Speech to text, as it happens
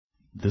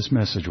This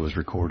message was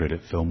recorded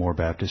at Fillmore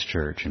Baptist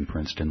Church in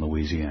Princeton,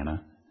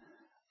 Louisiana.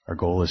 Our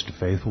goal is to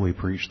faithfully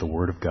preach the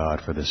Word of God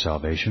for the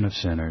salvation of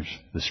sinners,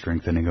 the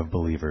strengthening of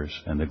believers,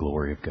 and the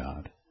glory of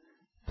God.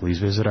 Please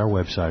visit our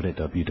website at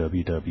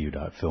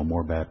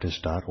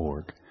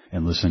www.fillmorebaptist.org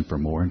and listen for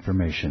more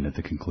information at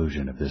the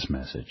conclusion of this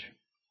message.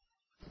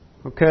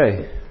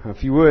 Okay,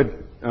 if you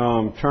would,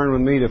 turn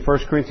with me to 1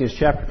 Corinthians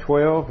chapter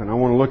 12, and I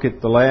want to look at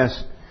the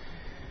last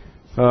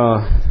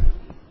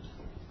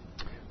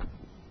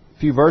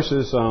few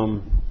verses.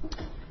 And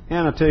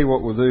I'll tell you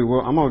what we'll do.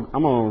 I'm going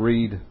to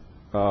read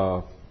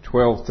 12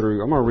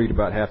 through. I'm going to read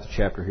about half the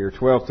chapter here,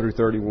 12 through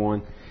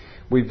 31.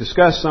 We've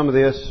discussed some of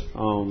this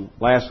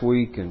last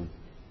week and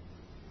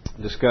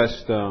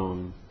discussed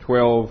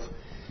 12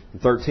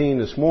 and 13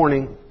 this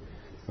morning,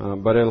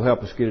 but it'll help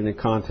us get it in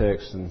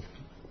context and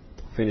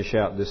finish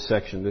out this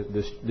section,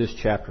 this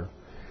chapter.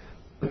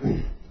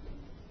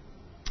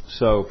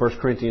 So, 1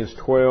 Corinthians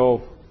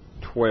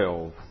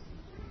 12:12.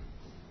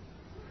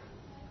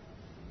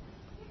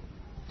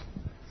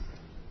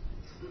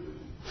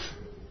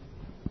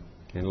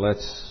 And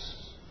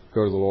let's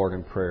go to the Lord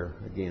in prayer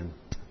again.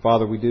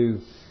 Father, we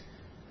do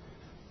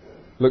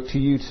look to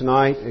you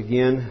tonight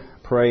again,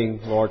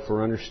 praying, Lord,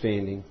 for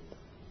understanding.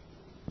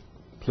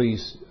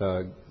 Please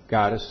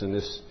guide us in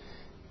this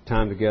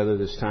time together,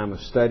 this time of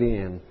study,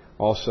 and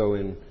also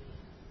in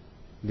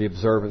the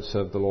observance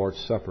of the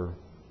Lord's Supper.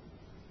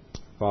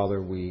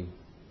 Father, we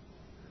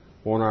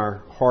want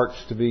our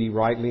hearts to be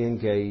rightly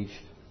engaged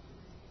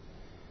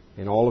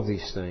in all of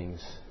these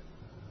things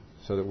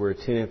so that we're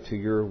attentive to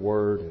your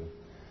word and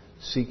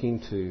seeking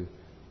to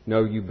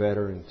know you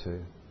better and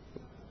to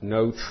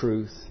know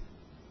truth.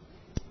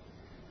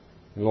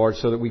 And Lord,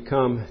 so that we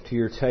come to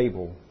your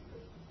table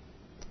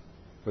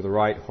with a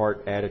right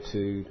heart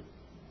attitude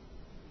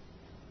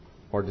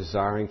or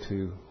desiring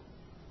to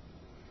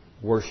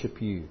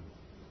worship you,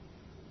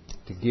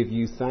 to give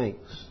you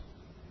thanks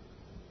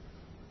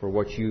for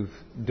what you've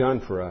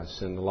done for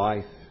us in the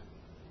life,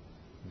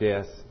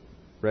 death,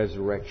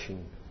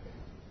 resurrection,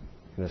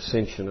 and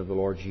ascension of the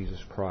Lord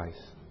Jesus Christ.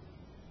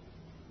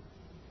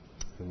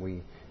 And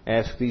we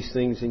ask these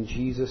things in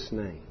Jesus'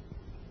 name.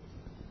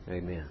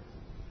 Amen.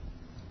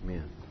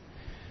 Amen.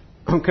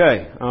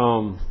 Okay.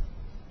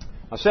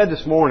 I said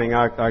this morning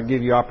I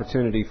give you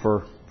opportunity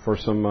for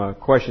some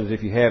questions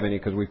if you have any,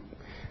 because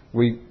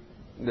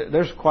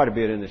there's quite a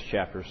bit in this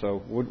chapter,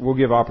 so we'll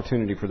give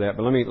opportunity for that.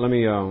 But let me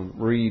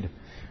read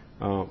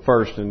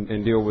first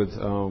and deal with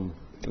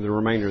the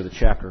remainder of the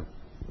chapter,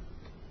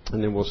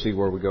 and then we'll see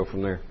where we go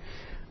from there.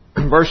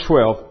 Verse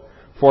 12.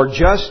 For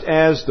just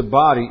as the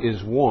body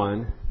is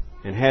one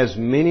and has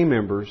many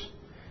members,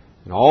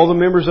 and all the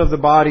members of the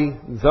body,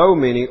 though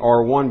many,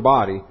 are one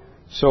body,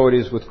 so it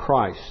is with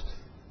Christ.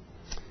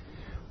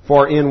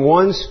 For in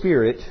one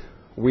Spirit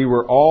we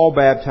were all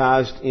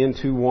baptized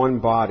into one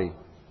body,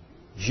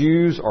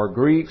 Jews or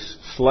Greeks,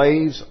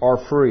 slaves or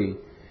free,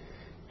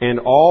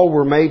 and all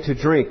were made to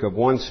drink of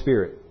one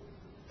Spirit.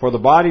 For the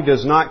body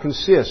does not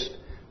consist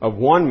of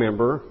one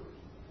member,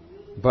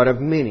 but of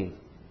many.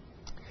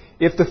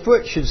 If the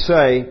foot should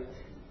say,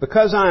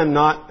 because I am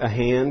not a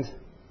hand,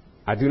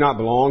 I do not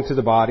belong to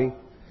the body,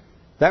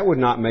 that would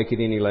not make it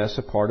any less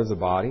a part of the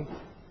body.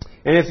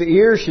 And if the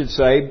ear should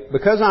say,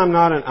 because I am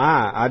not an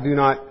eye, I do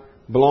not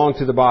belong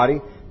to the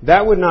body,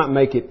 that would not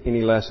make it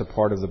any less a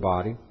part of the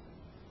body.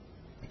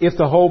 If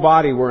the whole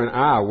body were an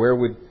eye, where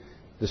would be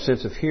the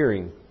sense of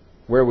hearing?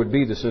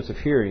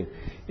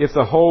 If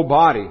the whole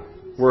body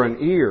were an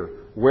ear,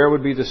 where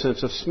would be the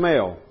sense of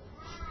smell?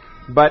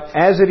 But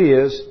as it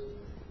is,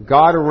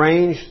 God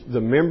arranged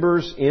the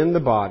members in the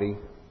body,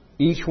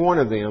 each one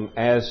of them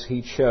as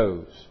He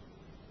chose.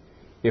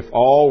 If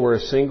all were a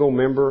single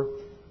member,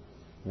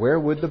 where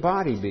would the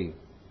body be?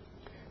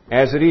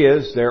 As it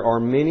is, there are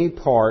many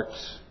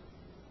parts,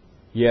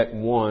 yet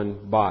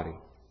one body.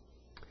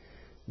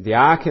 The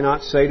eye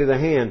cannot say to the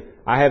hand,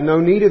 I have no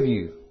need of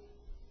you,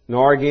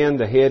 nor again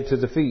the head to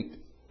the feet,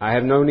 I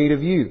have no need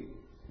of you.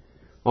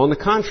 On the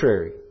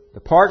contrary, the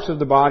parts of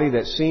the body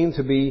that seem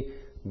to be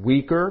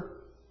weaker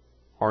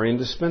are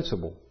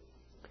indispensable.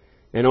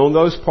 And on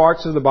those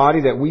parts of the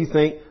body that we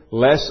think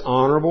less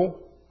honorable,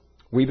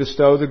 we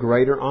bestow the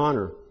greater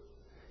honor.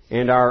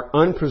 And our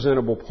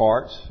unpresentable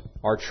parts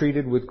are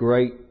treated with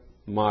great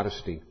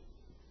modesty,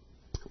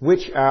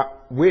 which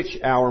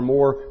our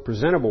more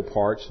presentable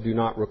parts do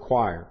not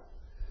require.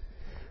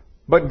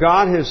 But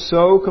God has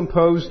so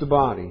composed the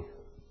body,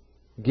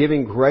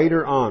 giving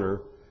greater honor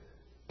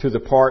to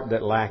the part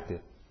that lacked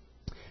it,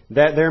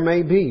 that there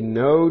may be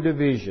no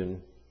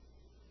division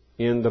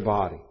in the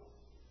body,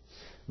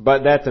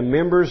 but that the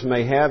members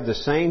may have the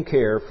same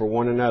care for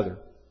one another.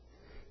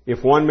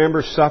 If one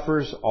member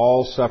suffers,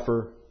 all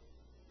suffer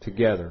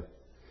together.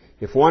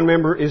 If one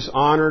member is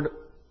honored,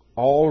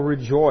 all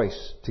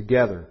rejoice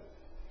together.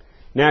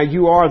 Now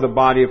you are the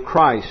body of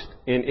Christ,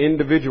 and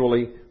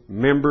individually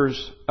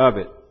members of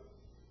it.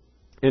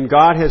 And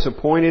God has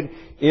appointed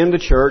in the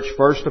church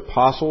first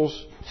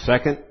apostles,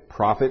 second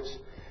prophets,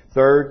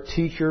 third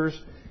teachers,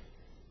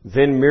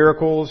 then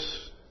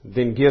miracles,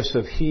 then gifts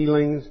of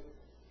healings,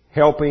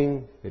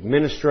 helping,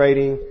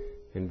 administrating,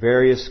 and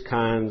various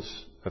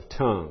kinds of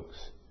tongues.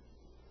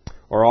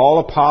 Are all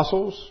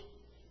apostles?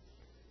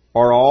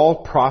 Are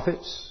all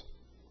prophets?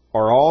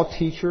 Are all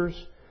teachers?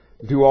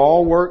 Do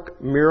all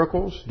work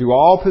miracles? Do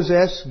all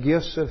possess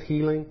gifts of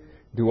healing?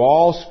 Do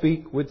all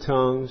speak with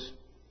tongues?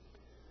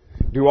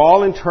 Do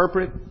all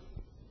interpret?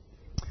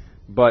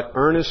 But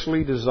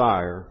earnestly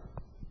desire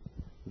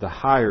the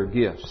higher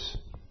gifts.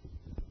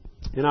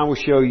 And I will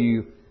show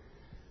you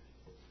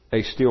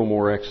a still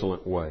more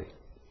excellent way.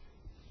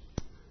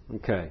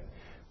 Okay.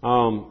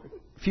 A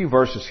few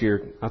verses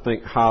here I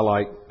think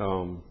highlight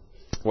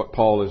what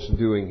Paul is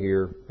doing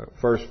here.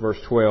 First, verse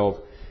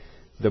 12.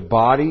 The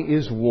body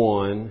is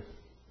one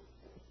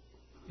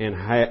and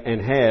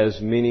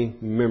has many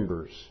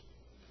members.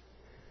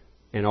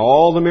 And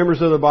all the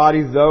members of the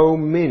body, though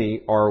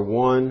many, are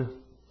one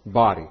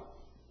body.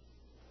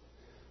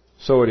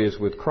 So it is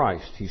with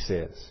Christ, he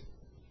says.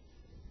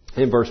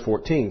 In verse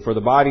 14, for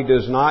the body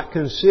does not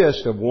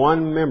consist of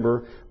one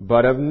member,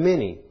 but of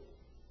many.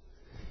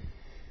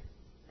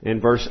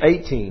 In verse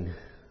 18,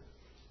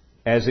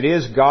 as it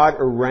is, God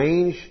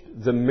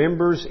arranged the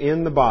members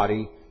in the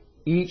body,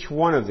 each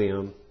one of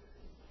them,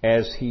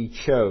 as He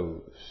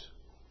chose.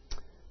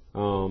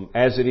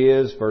 As it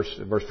is,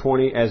 verse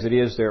 20, as it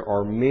is, there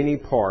are many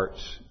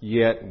parts,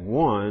 yet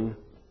one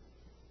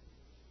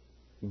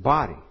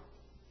body.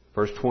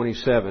 Verse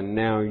 27,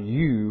 now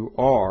you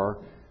are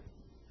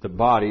the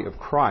body of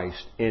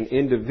Christ and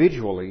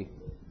individually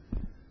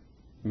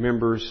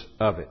members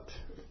of it.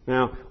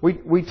 Now,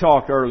 we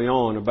talked early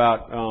on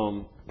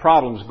about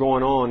problems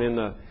going on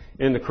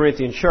in the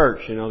Corinthian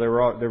church. You know, there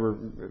were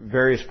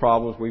various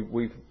problems.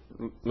 We've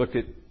looked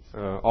at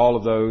all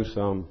of those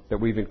that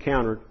we've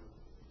encountered.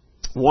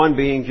 One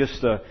being just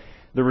the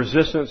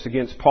resistance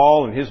against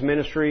Paul and his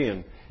ministry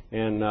and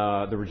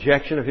the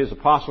rejection of his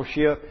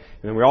apostleship.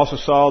 And we also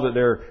saw that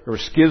there were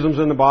schisms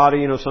in the body.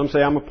 You know, some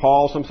say I'm of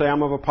Paul, some say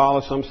I'm of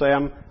Apollos, some say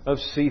I'm of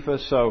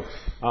Cephas. So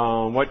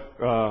what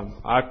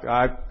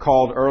I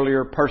called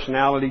earlier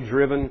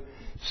personality-driven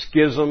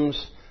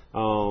schisms.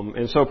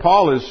 And so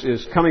Paul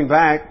is coming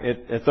back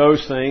at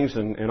those things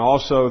and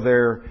also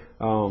their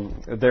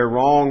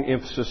wrong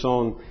emphasis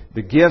on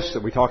the gifts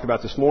that we talked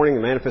about this morning,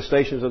 the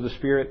manifestations of the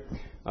Spirit,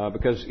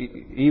 because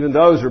even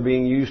those are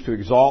being used to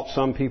exalt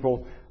some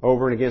people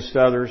over and against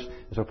others.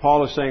 And so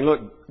Paul is saying,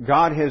 look,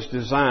 God has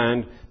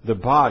designed the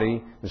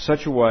body in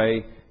such a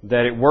way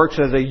that it works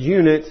as a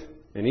unit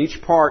and each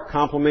part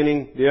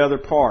complementing the other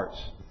parts.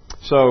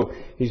 So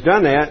He's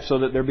done that so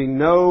that there be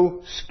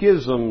no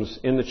schisms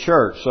in the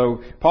church.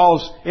 So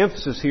Paul's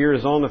emphasis here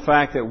is on the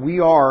fact that we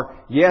are,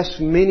 yes,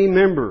 many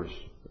members.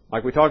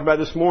 Like we talked about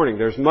this morning,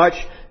 there's much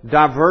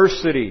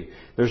diversity.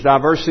 There's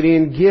diversity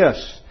in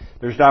gifts.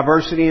 There's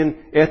diversity in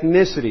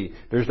ethnicity.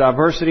 There's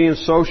diversity in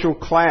social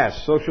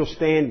class, social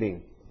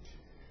standing.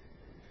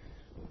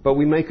 But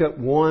we make up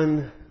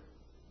one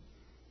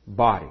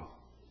body.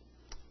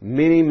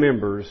 Many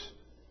members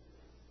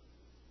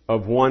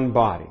of one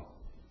body.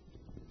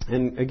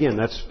 And again,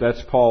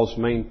 that's Paul's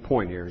main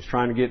point here. He's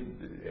trying to get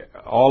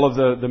all of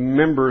the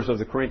members of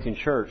the Corinthian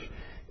church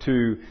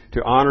to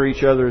honor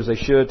each other as they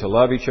should, to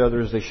love each other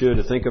as they should,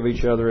 to think of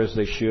each other as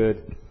they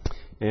should.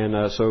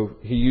 And so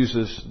he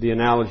uses the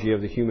analogy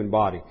of the human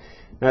body.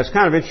 Now it's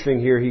kind of interesting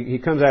here. He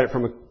comes at it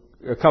from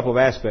a couple of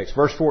aspects.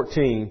 Verse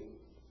 14,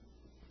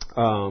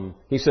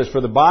 he says, for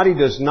the body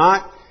does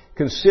not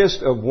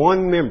consist of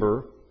one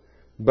member,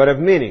 but of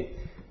many.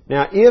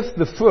 Now if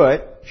the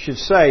foot should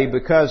say,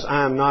 because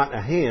I am not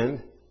a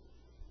hand,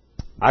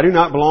 I do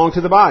not belong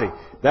to the body,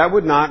 that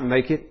would not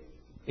make it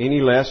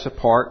any less a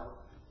part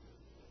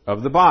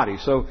of the body.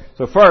 So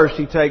first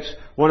he takes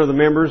one of the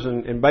members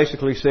and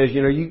basically says,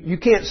 you know, you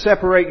can't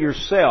separate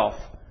yourself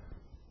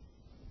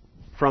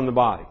from the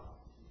body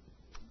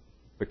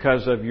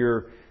because of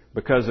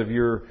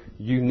your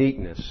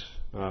uniqueness,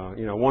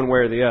 one way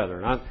or the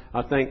other. And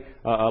I think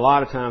a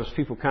lot of times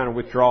people kind of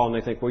withdraw and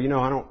they think, well, you know,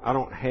 I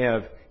don't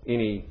have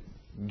any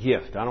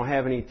gift. I don't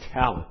have any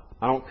talent.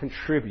 I don't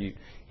contribute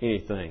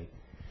anything.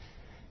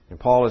 And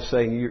Paul is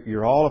saying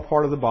you're all a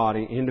part of the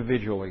body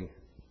individually.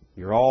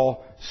 You're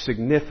all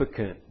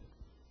significant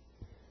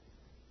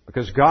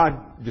because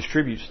God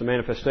distributes the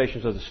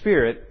manifestations of the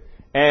Spirit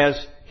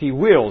as He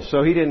wills.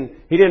 So He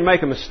didn't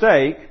make a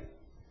mistake.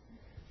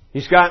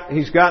 He's got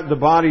the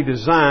body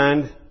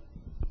designed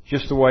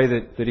just the way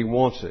that He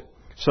wants it.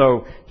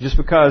 So just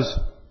because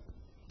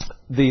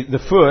the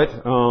foot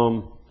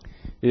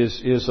he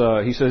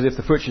says if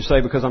the foot should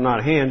say because I'm not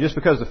a hand, just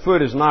because the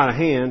foot is not a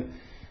hand,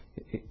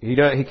 he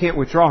can't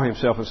withdraw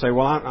himself and say,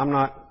 well, I'm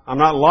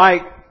not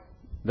like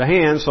the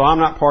hand, so I'm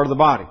not part of the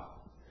body.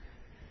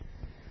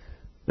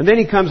 And then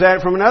he comes at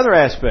it from another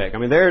aspect. I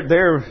mean,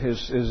 there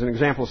is an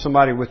example of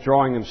somebody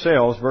withdrawing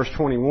themselves. Verse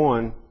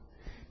 21,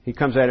 he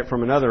comes at it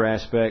from another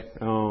aspect.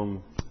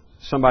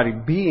 Somebody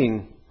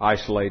being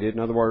isolated. In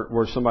other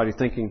words, somebody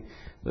thinking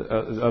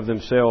of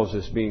themselves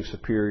as being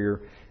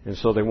superior, and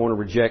so they want to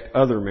reject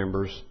other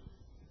members.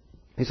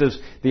 He says,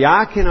 the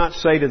eye cannot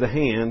say to the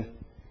hand,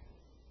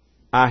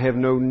 I have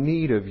no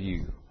need of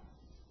you.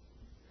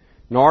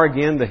 nor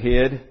again the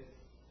head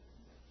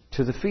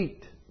to the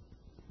feet.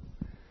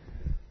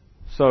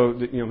 So,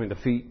 the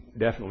feet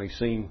definitely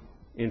seem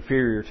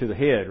inferior to the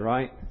head,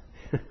 right?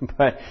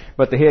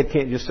 but the head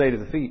can't just say to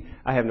the feet,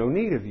 I have no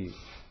need of you.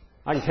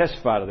 I can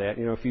testify to that.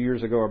 A few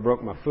years ago I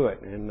broke my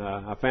foot, and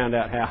I found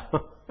out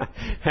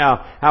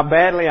how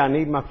badly I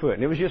need my foot.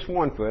 And it was just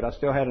one foot. I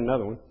still had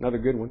another one, another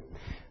good one.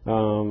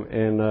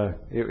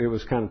 It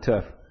was kind of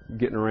tough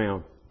getting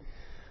around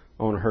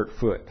on a hurt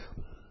foot.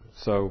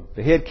 So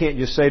the head can't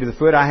just say to the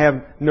foot, I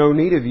have no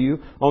need of you.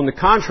 On the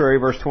contrary,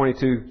 verse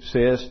 22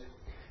 says,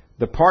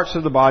 the parts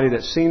of the body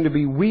that seem to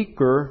be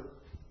weaker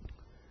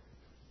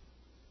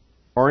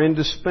are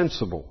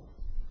indispensable.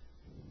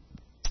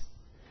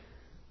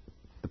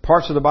 The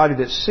parts of the body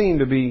that seem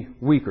to be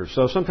weaker.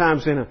 So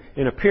sometimes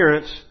in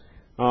appearance,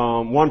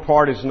 one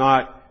part is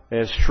not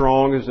as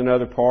strong as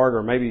another part,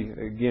 or maybe,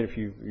 again, if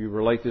you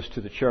relate this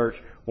to the church,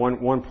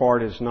 one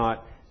part is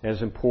not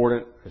as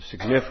important, as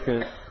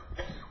significant.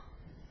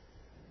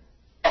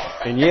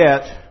 And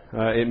yet,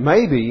 it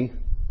may be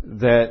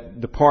that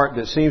the part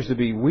that seems to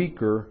be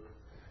weaker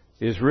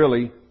is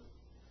really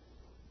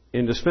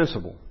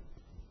indispensable.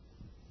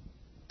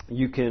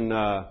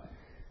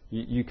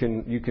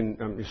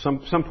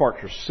 Some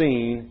parts are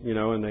seen,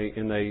 and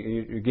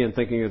they again,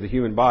 thinking of the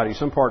human body,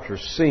 some parts are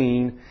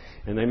seen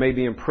and they may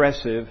be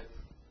impressive.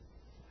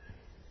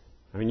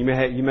 I mean, you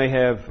may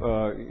have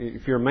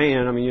if you're a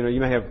man, you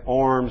may have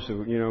arms,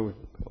 a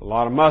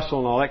lot of muscle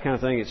and all that kind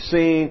of thing. It's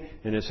seen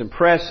and it's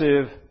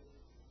impressive.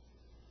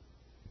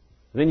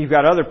 Then you've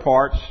got other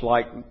parts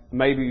like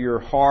maybe your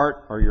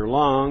heart or your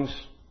lungs.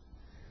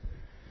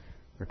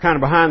 They're kind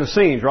of behind the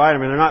scenes, right?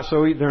 They're not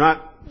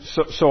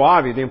so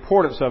obvious. The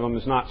importance of them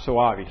is not so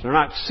obvious. They're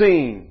not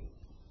seen.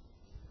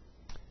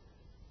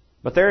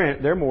 But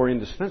they're more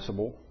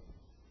indispensable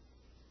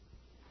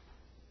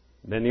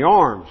than the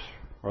arms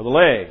or the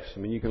legs.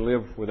 You can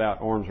live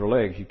without arms or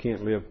legs. You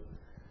can't live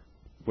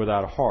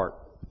without a heart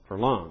or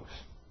lungs.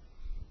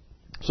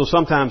 So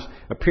sometimes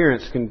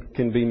appearance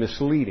can be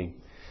misleading.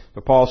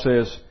 But Paul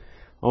says,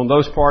 on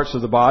those parts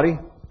of the body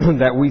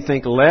that we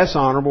think less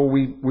honorable,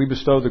 we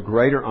bestow the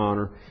greater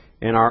honor,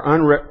 and our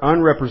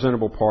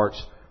unrepresentable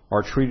parts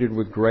are treated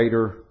with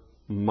greater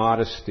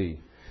modesty.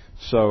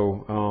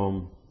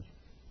 So,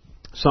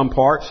 some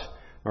parts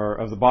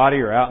of the body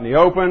are out in the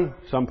open.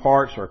 Some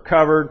parts are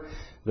covered.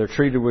 They're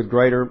treated with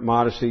greater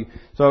modesty.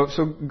 So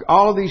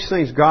all of these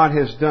things God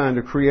has done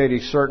to create a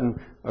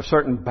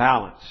certain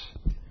balance.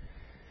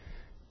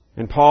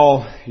 And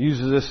Paul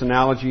uses this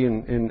analogy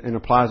and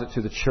applies it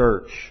to the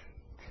church.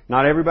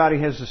 Not everybody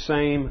has the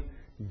same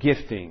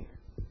gifting.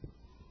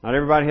 Not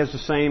everybody has the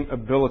same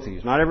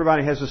abilities. Not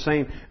everybody has the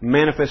same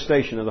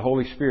manifestation of the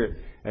Holy Spirit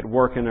at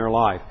work in their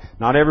life.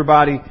 Not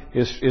everybody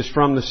is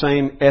from the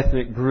same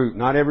ethnic group.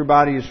 Not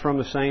everybody is from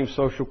the same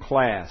social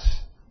class.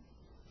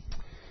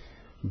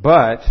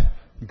 But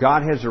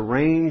God has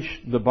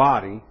arranged the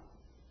body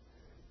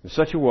in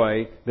such a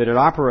way that it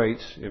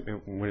operates,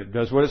 when it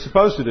does what it's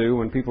supposed to do,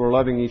 when people are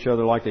loving each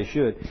other like they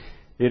should,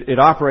 it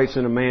operates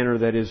in a manner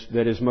that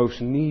is most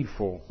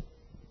needful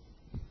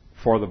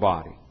for the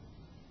body.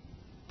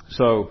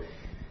 So,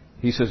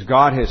 he says,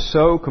 God has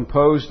so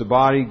composed the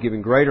body,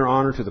 giving greater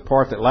honor to the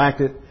part that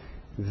lacked it,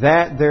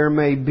 that there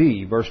may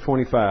be, verse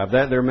 25,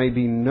 that there may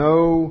be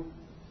no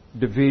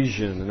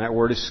division, and that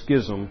word is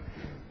schism,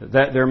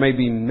 that there may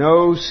be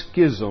no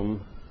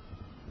schism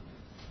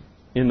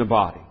in the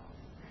body.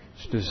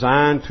 It's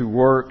designed to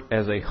work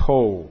as a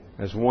whole,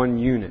 as one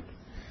unit.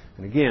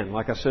 And again,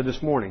 like I said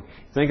this morning,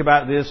 think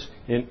about this.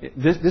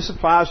 This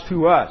applies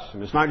to us.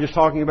 And it's not just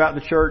talking about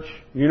the church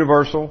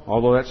universal,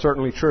 although that's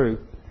certainly true.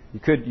 You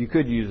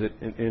could use it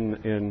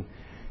in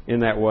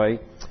that way.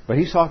 But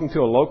he's talking to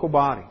a local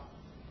body.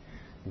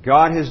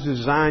 God has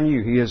designed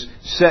you. He has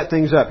set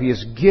things up. He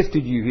has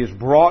gifted you. He has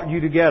brought you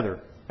together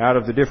out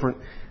of the different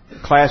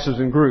classes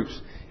and groups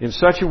in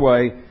such a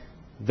way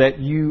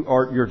that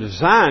you're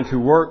designed to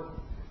work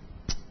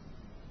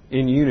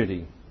in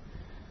unity,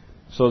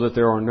 so that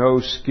there are no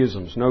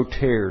schisms, no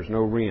tears,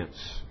 no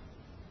rents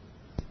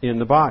in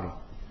the body.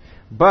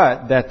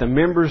 But that the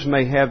members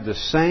may have the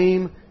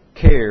same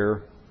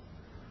care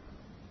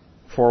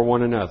for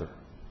one another.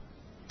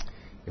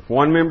 If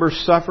one member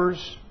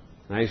suffers,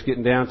 now he's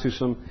getting down to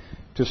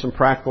some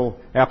practical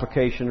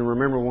application. And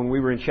remember when we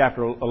were in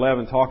chapter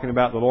 11 talking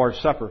about the Lord's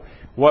Supper,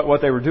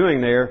 what they were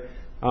doing there,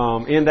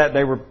 in that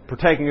they were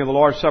partaking of the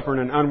Lord's Supper in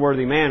an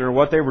unworthy manner,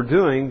 what they were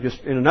doing,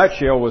 just in a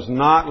nutshell, was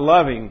not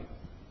loving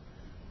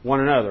one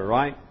another,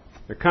 right?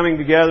 They're coming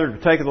together to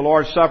partake of the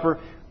Lord's Supper,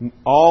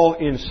 all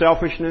in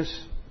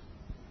selfishness.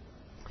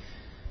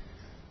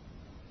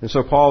 And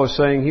so Paul is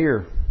saying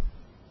here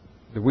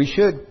that we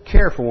should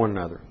care for one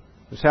another.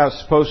 That's how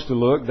it's supposed to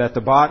look, that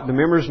the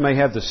members may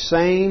have the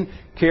same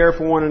care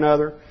for one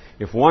another.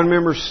 If one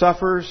member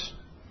suffers,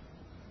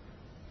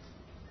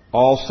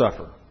 all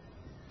suffer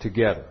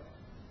together.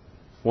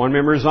 One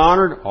member is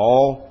honored,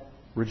 all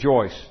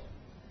rejoice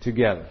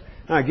together.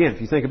 Now again,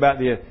 if you think about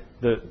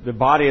the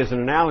body as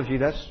an analogy,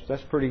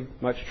 that's pretty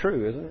much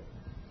true, isn't it?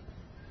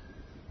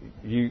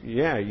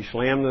 you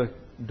slam the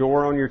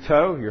door on your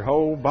toe, your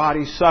whole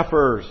body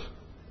suffers.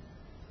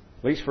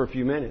 At least for a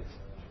few minutes.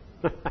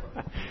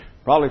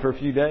 Probably for a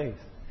few days.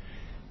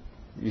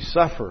 You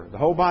suffer. The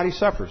whole body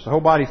suffers. The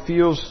whole body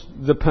feels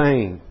the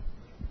pain.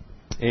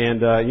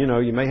 And,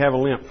 you may have a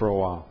limp for a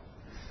while.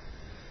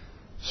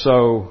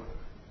 So,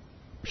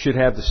 should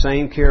have the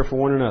same care for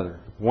one another.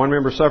 One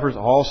member suffers,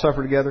 all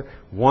suffer together.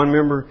 One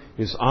member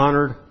is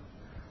honored,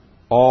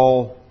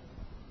 all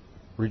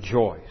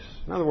rejoice.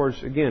 In other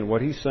words, again,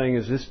 what he's saying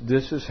is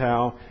this is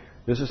how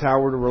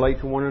we're to relate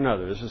to one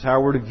another. This is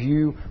how we're to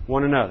view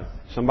one another.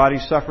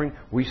 Somebody's suffering,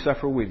 we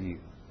suffer with you.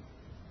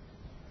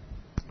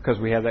 Because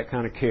we have that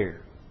kind of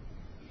care.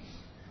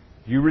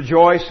 You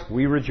rejoice,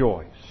 we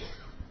rejoice.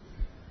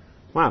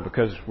 Why?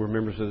 Because we're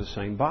members of the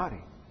same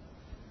body.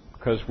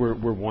 Because we're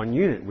one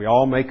unit. We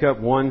all make up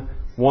one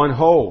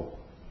whole.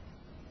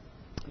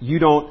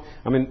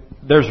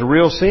 There's a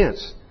real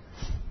sense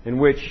in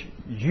which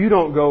you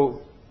don't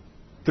go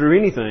through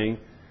anything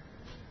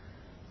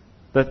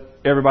that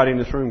everybody in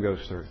this room goes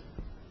through.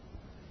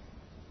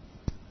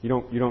 You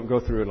don't go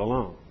through it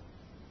alone.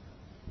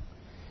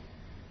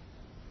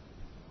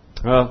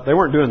 They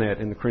weren't doing that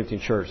in the Corinthian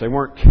church. They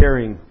weren't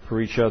caring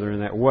for each other in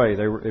that way.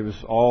 It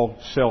was all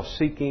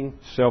self-seeking,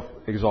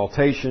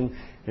 self-exaltation,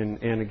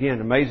 and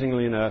again,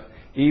 amazingly enough,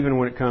 even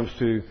when it comes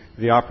to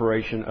the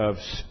operation of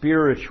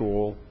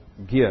spiritual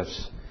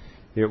gifts,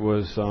 it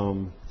was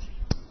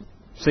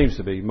seems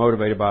to be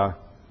motivated by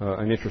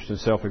an interest in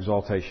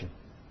self-exaltation.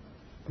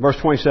 Verse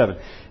 27.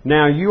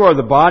 Now you are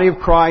the body of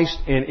Christ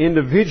and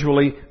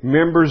individually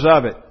members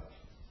of it.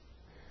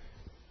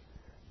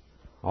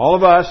 All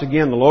of us,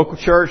 again, the local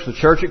church, the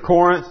church at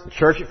Corinth, the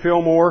church at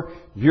Fillmore,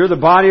 you're the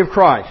body of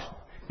Christ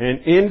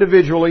and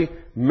individually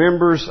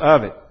members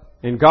of it.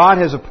 And God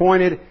has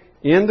appointed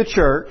in the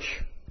church,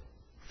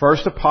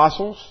 first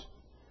apostles,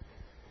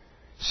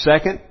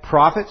 second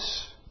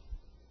prophets,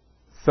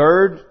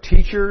 third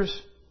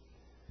teachers,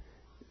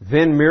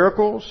 then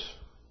miracles,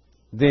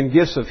 then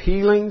gifts of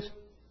healings,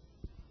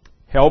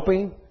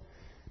 helping,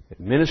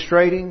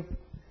 administrating,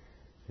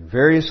 and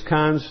various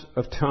kinds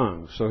of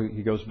tongues. So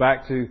he goes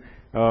back to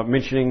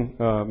mentioning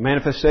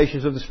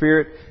manifestations of the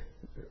Spirit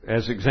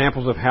as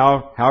examples of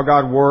how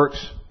God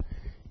works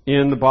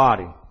in the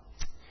body.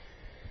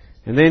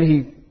 And then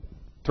he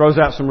throws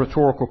out some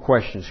rhetorical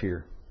questions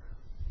here.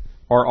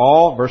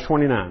 Verse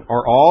 29,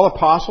 are all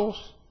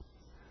apostles?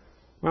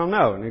 Well,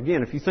 no. And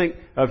again, if you think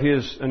of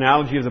his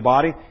analogy of the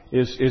body,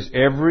 is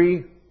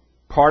every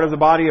part of the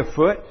body a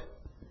foot?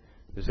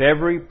 Is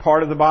every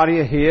part of the body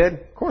a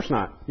head? Of course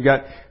not. You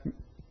got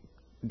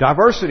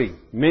diversity,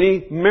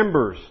 many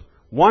members,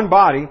 one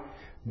body,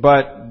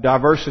 but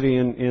diversity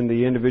in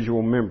the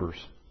individual members.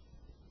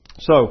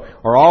 So,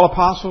 are all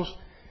apostles?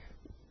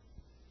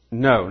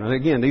 No. Now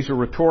again, these are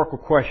rhetorical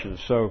questions.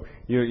 So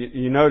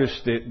you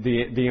notice that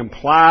the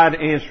implied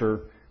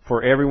answer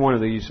for every one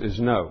of these is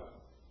no.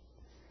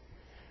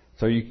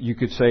 So you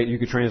could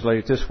translate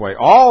it this way.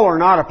 All are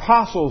not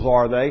apostles,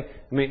 are they?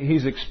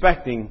 He's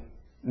expecting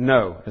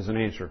no as an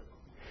answer.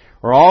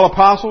 Are all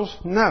apostles?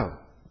 No.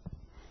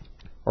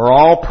 Are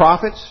all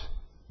prophets?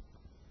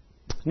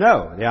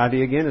 No. The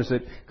idea again is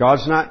that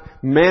God's not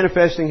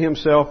manifesting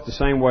Himself the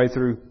same way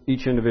through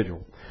each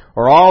individual.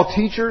 Are all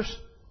teachers?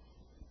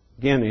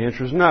 Again, the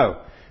answer is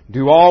no.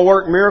 Do all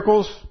work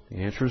miracles? The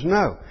answer is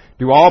no.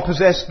 Do all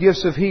possess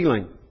gifts of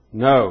healing?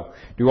 No.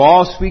 Do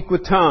all speak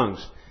with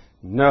tongues?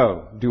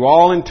 No. Do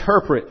all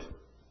interpret?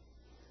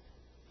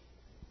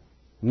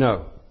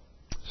 No.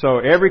 So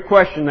every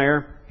question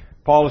there,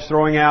 Paul is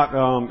throwing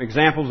out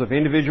examples of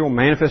individual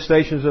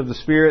manifestations of the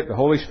Spirit, the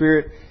Holy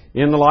Spirit,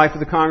 in the life of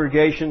the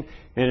congregation,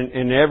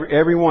 and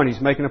every one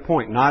he's making a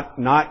point.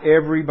 Not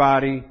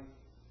everybody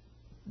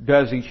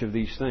does each of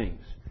these things.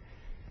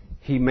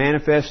 He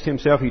manifests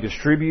Himself, He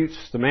distributes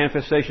the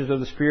manifestations of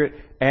the Spirit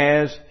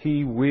as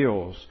He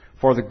wills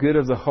for the good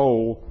of the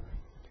whole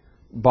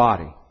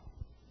body.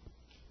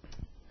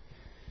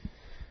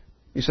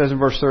 He says in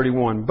verse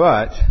 31,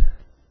 but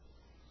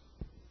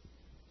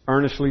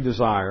earnestly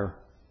desire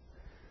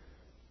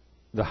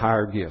the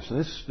higher gifts. And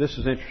this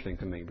is interesting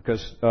to me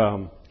because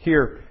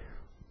here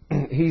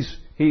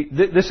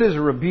this is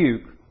a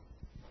rebuke.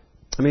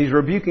 He's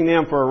rebuking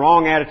them for a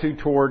wrong attitude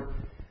toward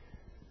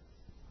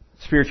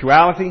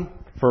spirituality,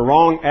 for a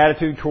wrong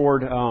attitude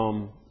toward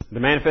the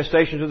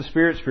manifestations of the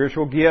Spirit,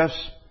 spiritual gifts,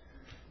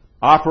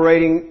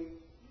 operating,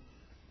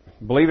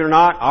 believe it or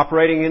not,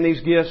 operating in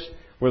these gifts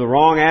with a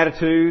wrong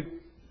attitude,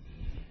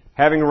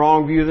 having a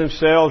wrong view of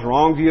themselves,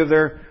 wrong view of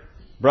their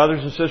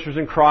brothers and sisters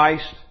in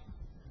Christ.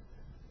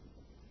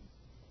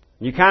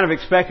 You kind of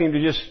expect Him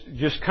to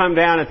just come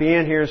down at the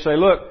end here and say,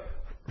 look,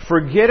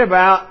 forget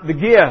about the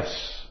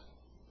gifts.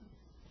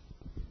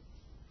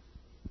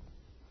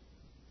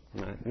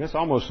 And that's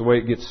almost the way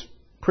it gets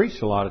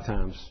preached a lot of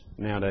times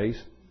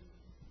nowadays.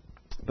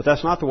 But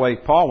that's not the way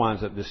Paul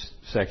winds up this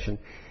section.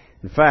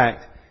 In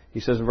fact,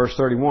 he says in verse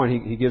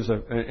 31, he gives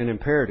an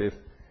imperative.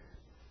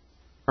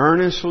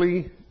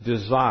 Earnestly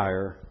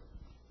desire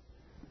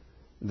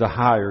the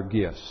higher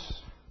gifts.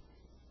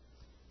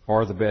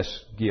 are the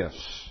best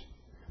gifts.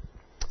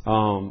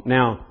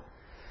 Now,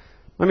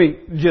 let me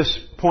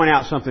just point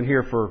out something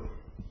here for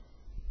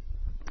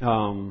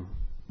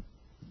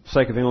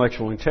sake of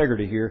intellectual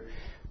integrity here.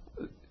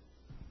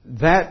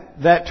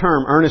 That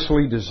term,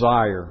 earnestly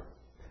desire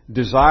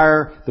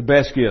the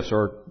best gifts,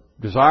 or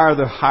desire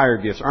the higher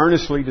gifts,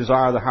 earnestly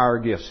desire the higher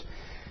gifts.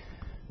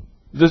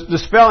 The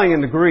spelling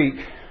in the Greek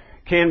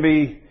can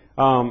be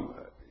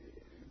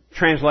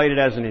translated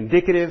as an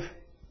indicative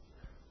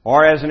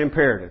or as an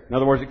imperative. In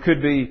other words, it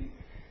could be,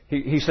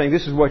 he's saying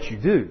this is what you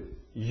do.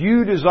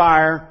 You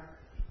desire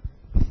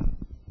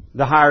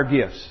the higher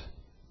gifts.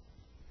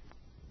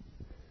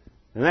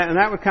 And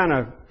that would kind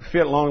of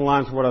fit along the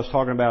lines of what I was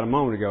talking about a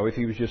moment ago, if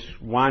he was just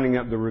winding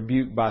up the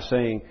rebuke by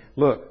saying,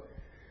 look,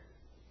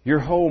 your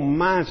whole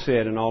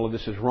mindset in all of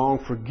this is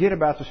wrong. Forget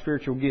about the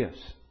spiritual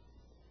gifts.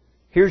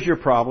 Here's your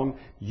problem.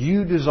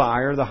 You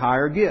desire the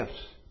higher gifts.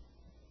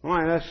 Well,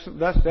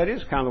 that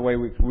is kind of the way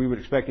we would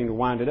expect him to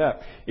wind it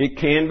up. It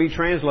can be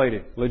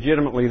translated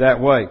legitimately that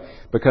way,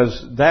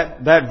 because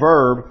that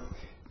verb,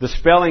 the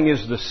spelling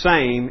is the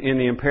same in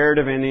the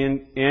imperative and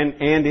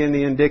in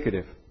the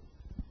indicative.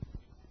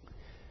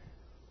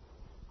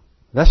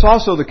 That's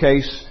also the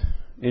case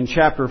in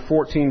chapter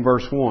 14,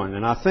 verse 1.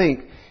 And I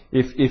think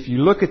if you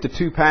look at the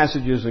two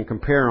passages and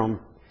compare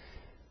them,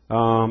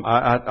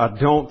 I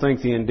don't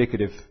think the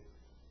indicative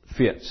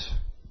fits.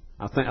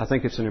 I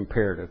think it's an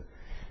imperative.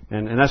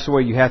 And that's the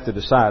way you have to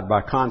decide,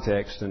 by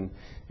context, and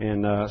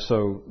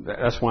so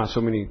that's why so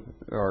many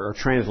are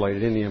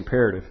translated in the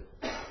imperative.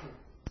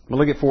 We'll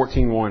look at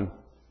 14:1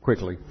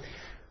 quickly.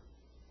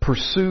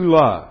 Pursue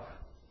love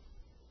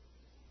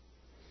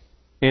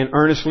and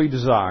earnestly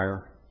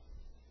desire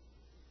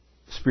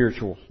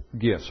spiritual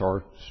gifts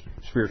or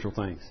spiritual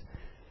things.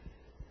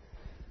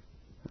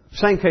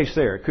 Same case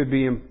there. It could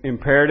be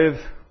imperative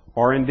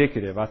or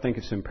indicative. I think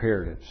it's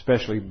imperative,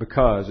 especially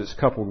because it's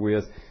coupled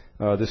with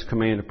this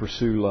command to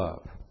pursue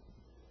love.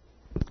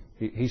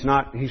 He's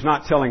not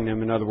telling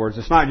them, in other words,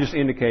 it's not just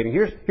indicating,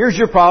 here's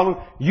your problem,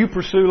 you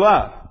pursue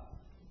love.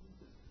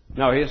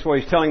 No, that's what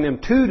he's telling them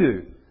to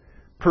do.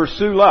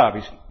 Pursue love.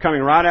 He's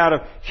coming right out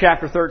of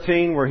chapter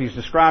 13 where he's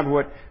described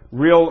what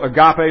real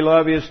agape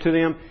love is to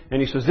them.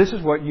 And he says, this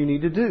is what you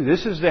need to do.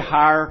 This is the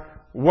higher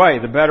way,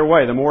 the better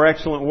way, the more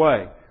excellent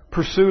way.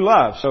 Pursue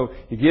love. So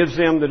he gives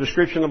them the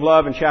description of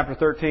love in chapter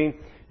 13,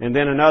 and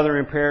then another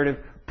imperative,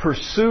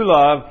 pursue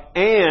love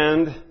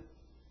and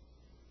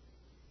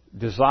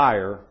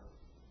desire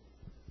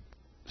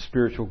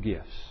spiritual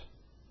gifts.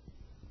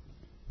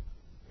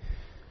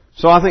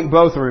 So I think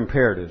both are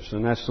imperatives,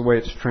 and that's the way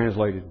it's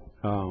translated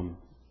in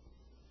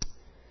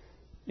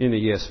the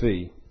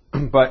ESV.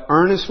 But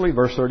earnestly,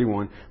 verse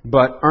 31,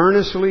 but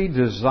earnestly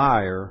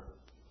desire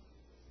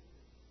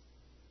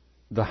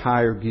the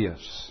higher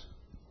gifts.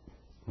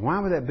 Why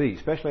would that be?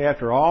 Especially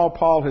after all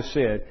Paul has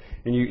said,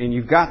 and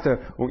you've got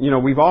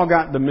we've all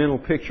got the mental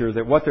picture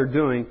that what they're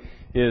doing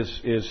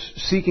is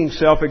seeking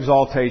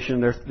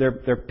self-exaltation.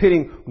 They're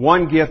pitting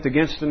one gift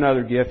against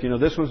another gift.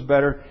 This one's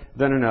better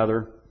than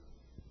another.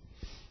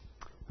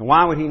 And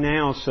why would he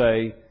now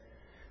say,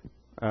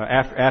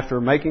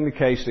 after making the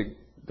case that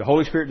the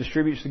Holy Spirit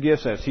distributes the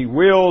gifts as He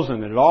wills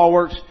and that it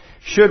all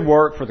should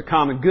work for the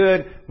common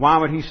good, why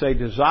would He say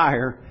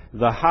desire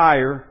the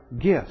higher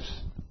gifts?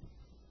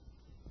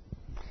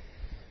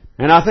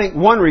 And I think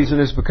one reason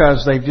is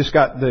because they've just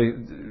got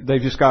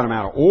them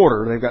out of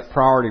order. They've got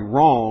priority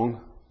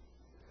wrong.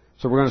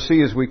 So we're going to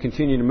see as we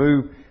continue to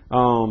move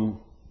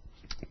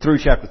through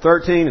chapter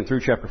 13 and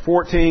through chapter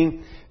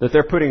 14 that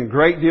they're putting a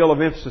great deal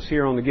of emphasis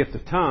here on the gift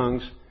of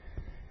tongues.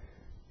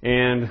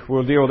 And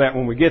we'll deal with that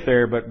when we get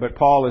there. But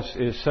Paul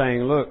is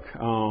saying, look,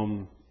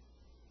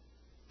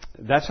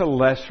 that's a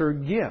lesser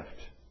gift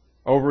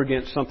over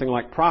against something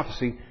like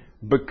prophecy,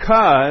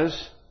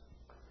 because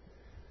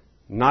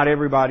not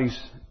everybody's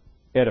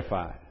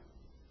edified.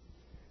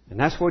 And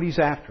that's what he's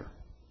after.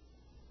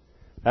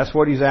 That's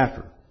what he's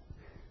after.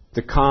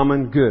 The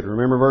common good.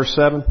 Remember verse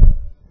 7?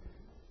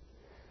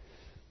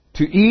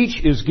 To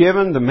each is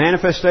given the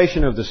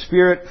manifestation of the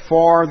Spirit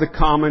for the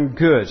common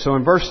good. So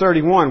in verse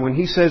 31, when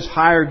he says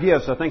higher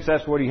gifts, I think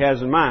that's what he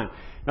has in mind.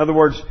 In other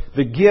words,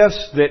 the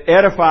gifts that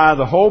edify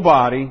the whole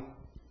body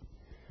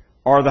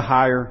are the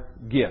higher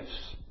gifts.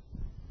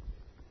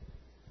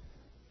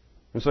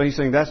 And so he's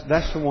saying that's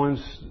the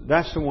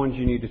ones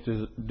you need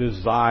to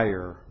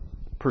desire.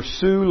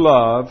 Pursue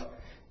love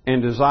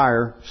and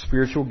desire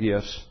spiritual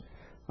gifts,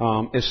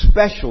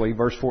 especially,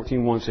 verse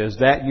 14:1 says,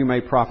 that you may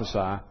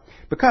prophesy,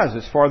 because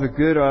it's for the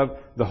good of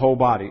the whole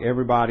body.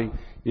 Everybody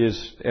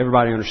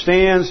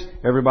understands,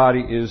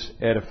 everybody is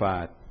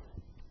edified.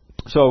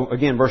 So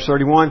again, verse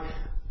 31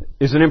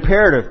 is an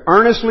imperative.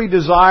 Earnestly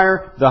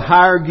desire the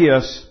higher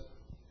gifts,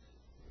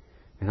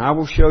 and I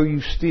will show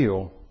you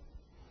still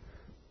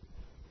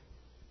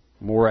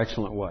more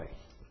excellent way.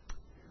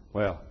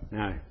 Well,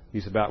 now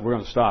we're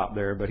going to stop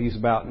there, but he's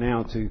about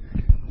now to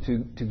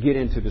get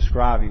into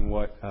describing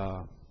what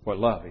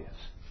love is.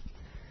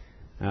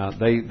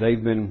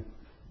 They've been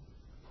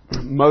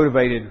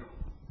motivated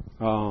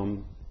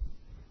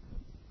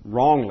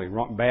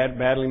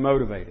badly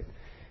motivated.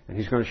 And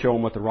He's going to show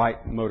them what the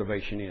right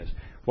motivation is.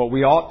 What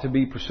we ought to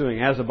be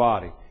pursuing as a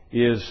body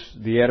is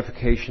the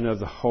edification of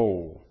the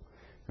whole.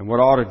 And what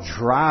ought to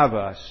drive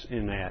us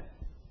in that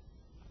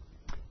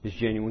is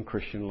genuine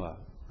Christian love,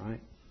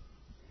 right?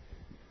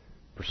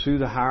 Pursue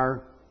the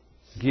higher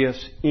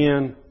gifts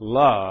in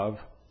love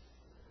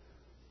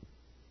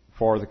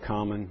for the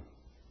common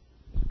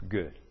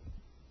good.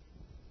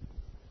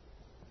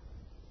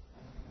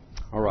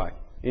 All right.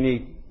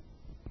 Any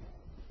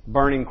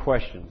burning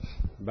questions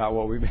about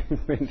what we've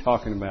been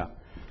talking about?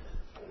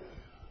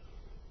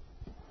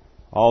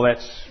 All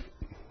that's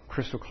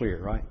crystal clear,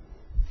 right?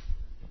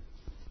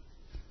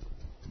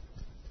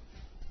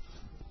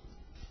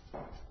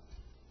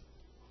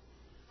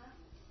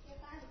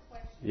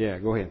 Yeah,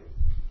 go ahead.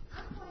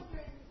 I'm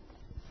wondering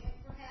if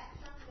perhaps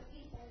some of the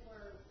people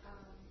were,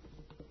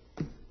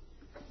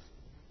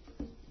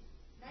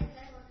 maybe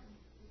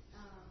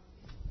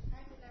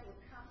they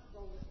were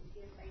comfortable with the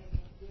gift they had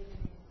been given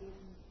and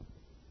didn't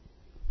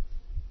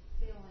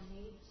feel a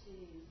need to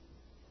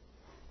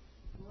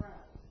grow.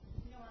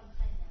 You know what I'm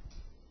saying?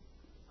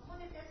 I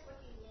wonder if that's what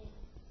he means.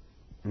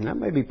 And that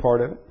may be part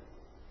of it.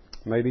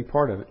 Maybe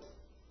part of it.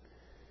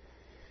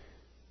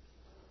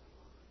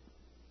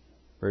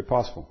 Very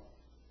possible.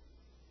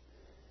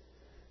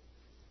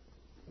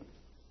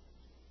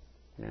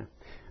 Yeah.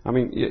 I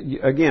mean,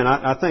 again,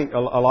 I think a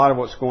lot of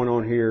what's going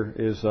on here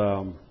is,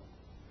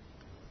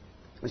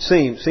 it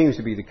seems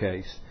to be the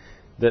case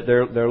that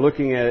they're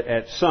looking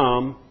at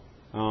some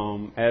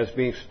as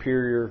being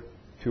superior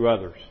to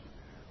others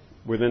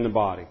within the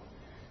body.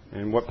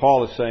 And what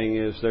Paul is saying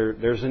is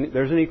there's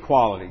an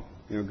equality.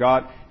 You know,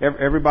 God,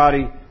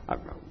 everybody.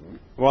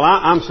 Well,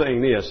 I'm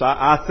saying this.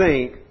 I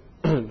think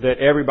that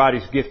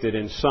everybody's gifted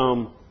in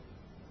some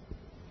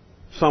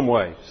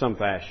way, some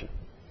fashion.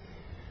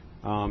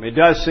 It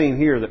does seem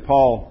here that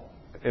Paul,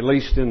 at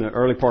least in the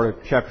early part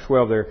of chapter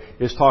 12 there,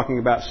 is talking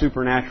about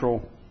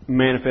supernatural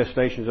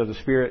manifestations of the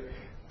Spirit.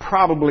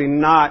 Probably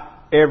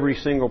not every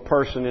single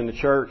person in the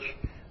church,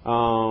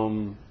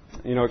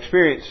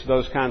 experienced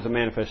those kinds of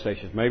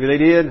manifestations. Maybe they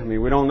did. I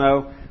mean, we don't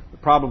know.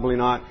 Probably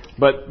not.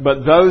 But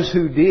those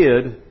who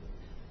did,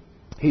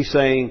 he's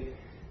saying,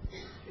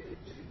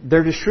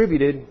 they're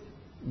distributed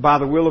by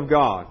the will of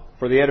God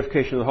for the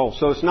edification of the whole.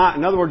 So it's not,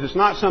 in other words, it's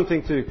not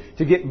something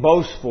to get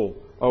boastful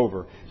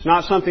over. It's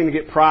not something to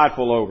get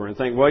prideful over and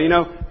think, well,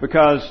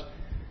 because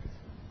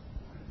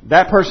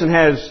that person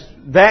has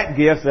that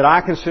gift that I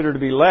consider to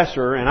be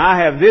lesser, and I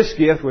have this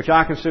gift which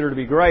I consider to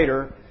be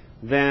greater,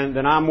 then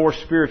I'm more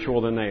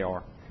spiritual than they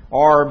are.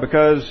 Or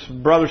because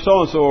brother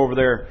so-and-so over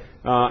there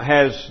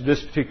has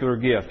this particular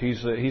gift.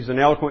 He's an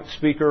eloquent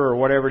speaker or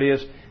whatever it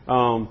is.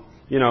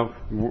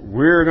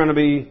 We're going to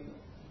be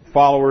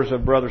followers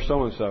of brother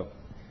so-and-so.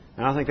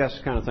 And I think that's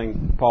the kind of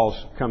thing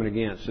Paul's coming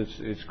against.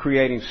 It's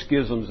creating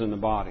schisms in the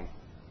body,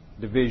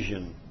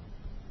 division.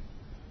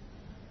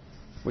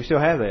 We still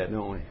have that,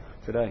 don't we,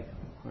 today?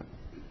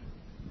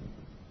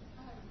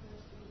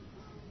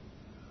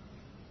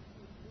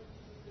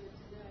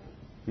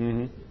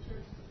 Mm-hmm.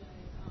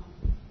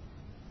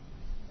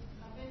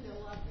 I've been to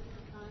a lot of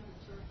different kinds of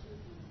churches,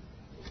 and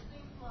it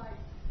seems like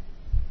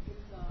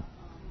it's the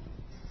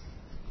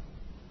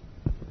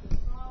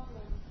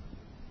problem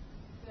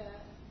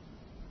that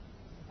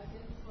I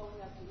guess it's why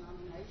we have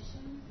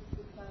denominations is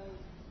because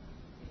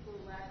people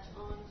latch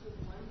on to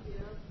one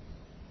gift.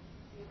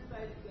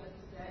 Everybody that goes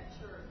to that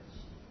church,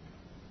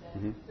 that's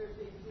their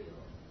big deal.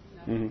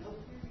 Mm-hmm. Over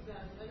here you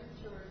got another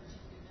church,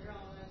 and they're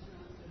all latching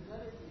on to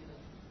another gift.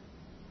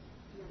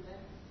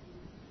 That's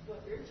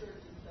what their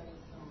church is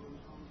based on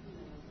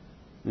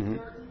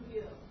certain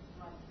gifts.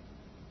 Like,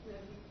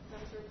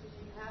 some churches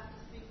you have to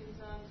speak in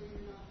tongues or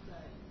you're not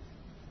saved.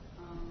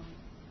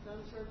 Some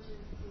churches,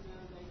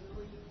 they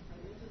really are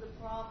into the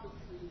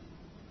prophecy,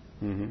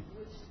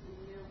 which,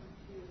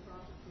 be a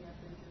prophecy, I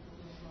think, is a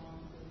little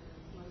wrong, but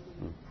it's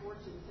mostly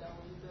fortune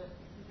telling.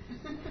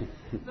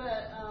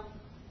 But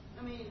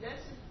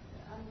that's just,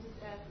 I'm just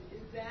asking,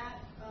 is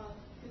that,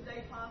 could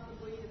they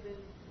possibly have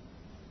been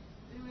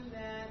doing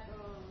that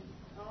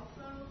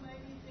also,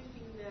 maybe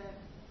thinking that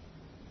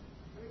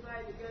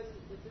everybody that goes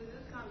to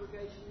this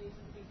congregation needs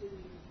to be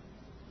doing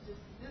just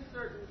this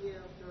certain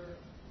gift, or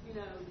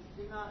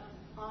they're not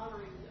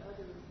honoring the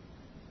other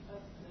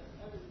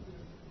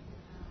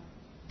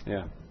gifts.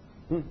 Yeah,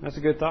 that's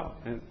a good thought.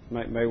 It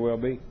may well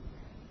be.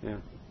 Yeah,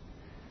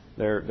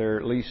 they're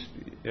at least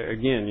they're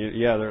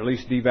at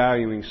least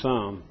devaluing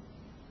some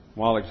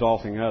while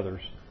exalting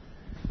others.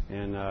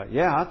 And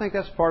I think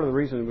that's part of the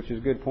reason, which is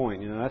a good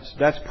point.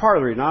 That's part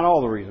of the reason, not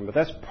all the reason, but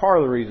that's part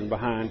of the reason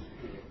behind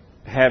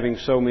having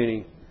so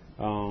many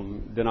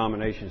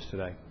denominations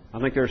today. I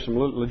think there are some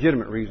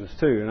legitimate reasons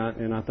too,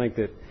 and I think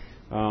that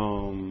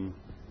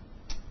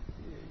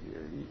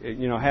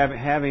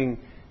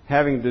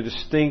having the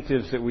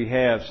distinctives that we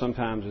have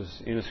sometimes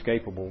is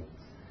inescapable.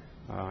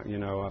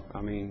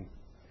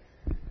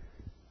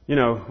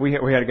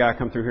 We had a guy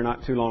come through here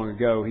not too long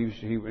ago.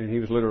 He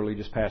was literally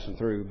just passing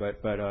through,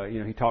 but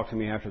he talked to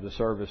me after the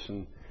service,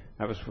 and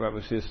That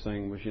was his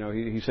thing. Was, you know,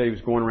 he said he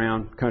was going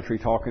around the country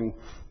talking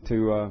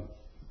to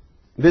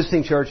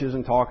visiting churches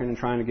and talking and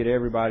trying to get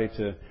everybody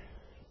to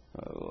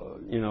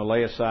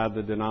lay aside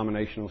the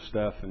denominational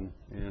stuff and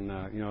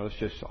let's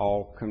just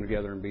all come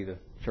together and be the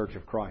Church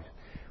of Christ.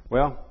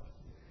 Well,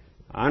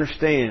 I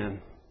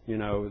understand,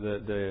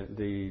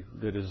 the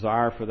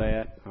desire for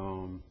that,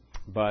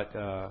 but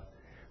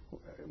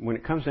when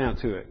it comes down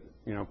to it,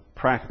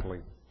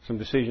 practically, some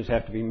decisions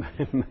have to be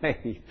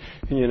made.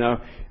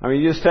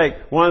 You just take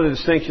one of the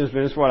distinctions,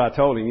 but it's what I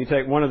told him. You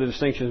take one of the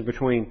distinctions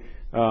between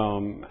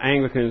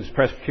Anglicans,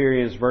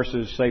 Presbyterians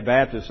versus, say,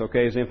 Baptists.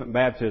 Okay, is infant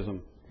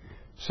baptism.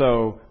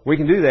 So we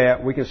can do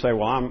that. We can say,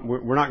 well,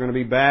 we're not going to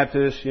be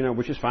Baptists,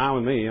 which is fine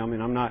with me. I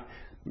mean, I'm not,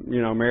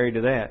 married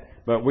to that.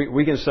 But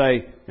we can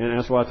say, and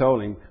that's what I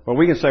told him, but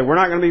we can say we're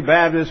not going to be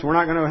Baptists, we're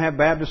not going to have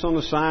Baptists on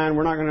the sign,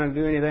 we're not going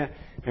to do any of that,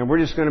 and we're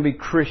just going to be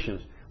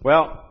Christians.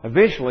 Well,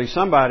 eventually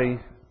somebody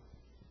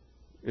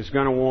is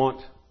going to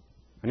want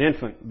an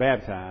infant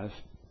baptized,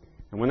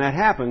 and when that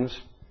happens,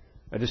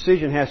 a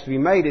decision has to be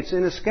made. It's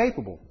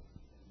inescapable.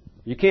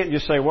 You can't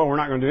just say, well, we're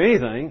not going to do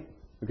anything,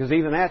 because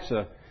even that's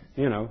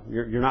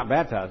you're not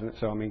baptizing it.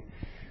 So I mean,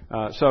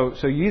 so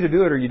you either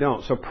do it or you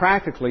don't. So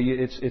practically,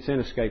 it's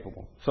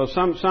inescapable. So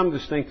some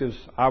distinctives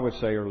I would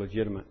say are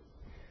legitimate.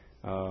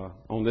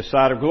 On this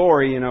side of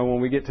glory,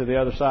 when we get to the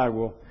other side,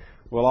 we'll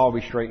all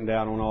be straightened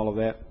out on all of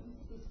that.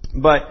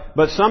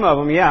 But some of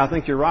them, yeah, I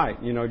think you're right.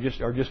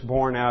 Are just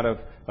born out of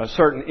a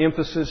certain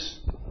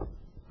emphasis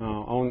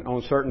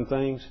on certain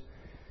things.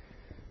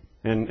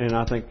 And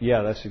I think,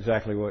 yeah, that's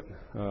exactly what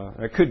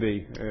it could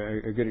be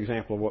a good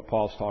example of what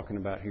Paul's talking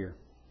about here.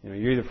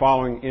 You're either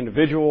following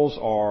individuals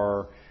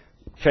or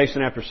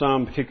chasing after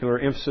some particular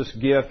emphasis,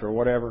 gift, or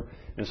whatever,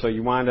 and so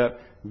you wind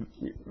up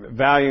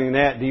valuing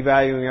that,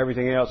 devaluing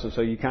everything else, and so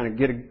you kind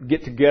of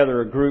get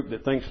together a group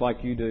that thinks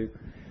like you do,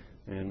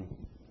 and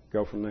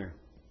go from there.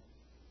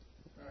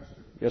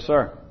 Pastor, Yes,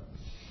 sir.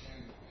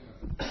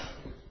 there's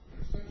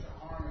such a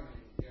harmony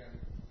in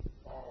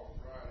Paul's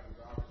writings,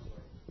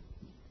 obviously,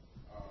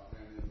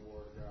 and in the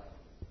Word of God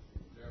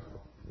in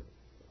general.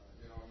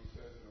 He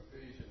says in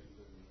Ephesians,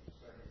 in the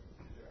second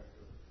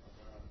chapter,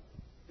 about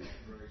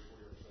grace we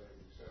are saved,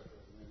 except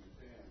as an end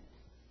to him.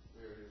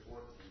 We are His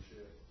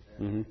workmanship,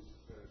 and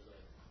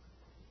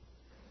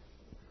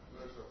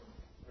there's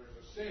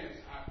a sense,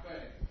 I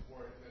think,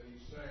 that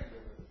he's saying to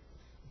the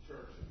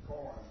church at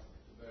Corinth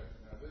that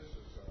now this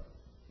is a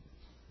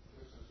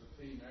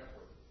team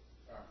effort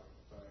type of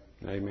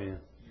thing. Amen.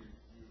 You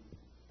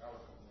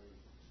eloquently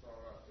start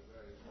off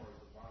today as far as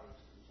the body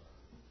is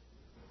concerned.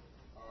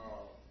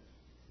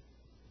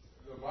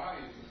 The body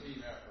is a team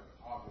effort,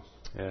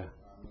 obviously. Yeah.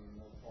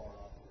 No part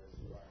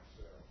operates by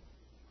itself.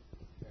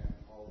 And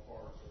all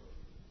parts are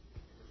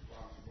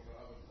responsible to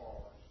other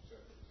parts, et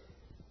cetera, et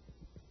cetera.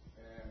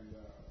 And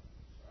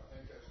I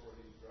think that's what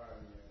he's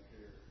driving at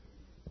here in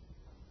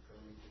the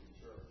Corinthian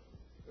church.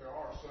 There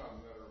are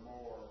some that are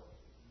more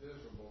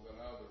visible than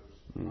others,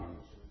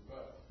 obviously,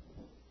 but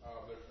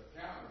there's a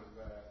counter to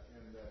that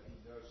in that he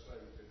does say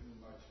to whom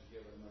much is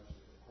given, much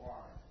is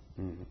required.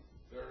 Mm-hmm.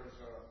 There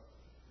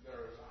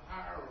is a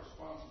higher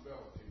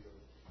responsibility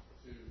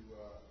to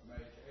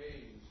make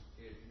aids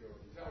if you're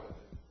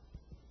intelligent,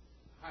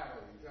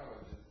 highly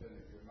intelligent, than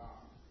if you're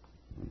not.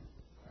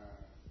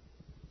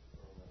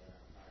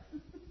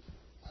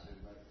 I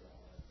didn't make all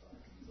that, so I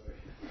can say.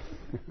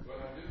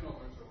 But I do know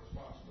it's a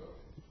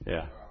responsibility.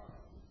 Yeah.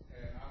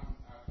 And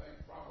I think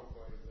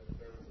probably that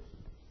there was,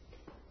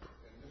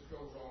 and this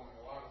goes on in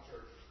a lot of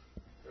churches,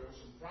 there was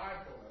some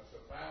pridefulness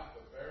about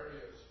the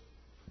various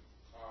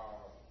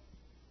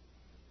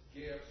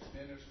gifts,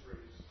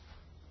 ministries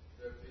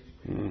that these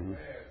people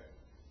had,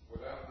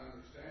 without an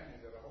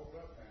understanding that, hold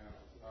up now,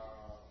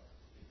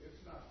 if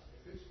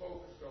it's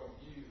focused on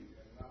you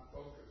and not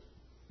focused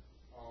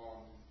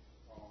on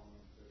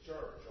the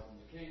church, on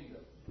the kingdom,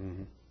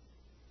 Mm-hmm.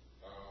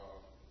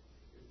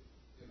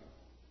 and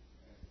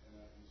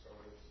so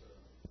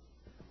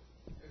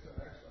it's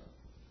an excellent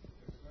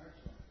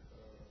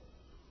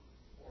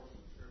portion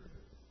of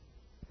Scripture.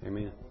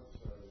 Amen. I would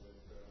say that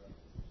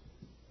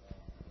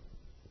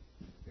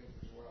it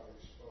was well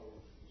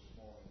exposed this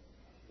morning.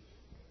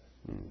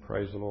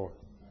 Praise the Lord.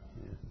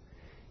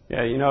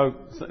 Yeah,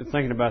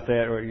 thinking about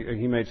that,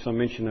 he made some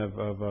mention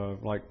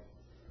of like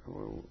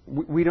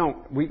we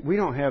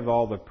don't have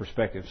all the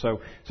perspective.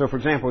 So for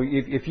example,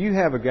 if you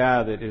have a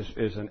guy that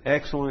is an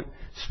excellent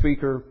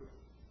speaker,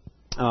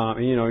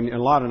 and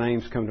a lot of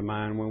names come to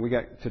mind when we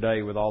got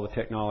today with all the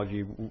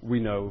technology.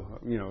 We know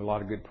a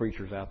lot of good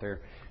preachers out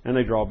there, and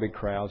they draw big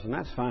crowds, and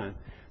that's fine.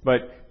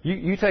 But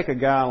you take a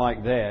guy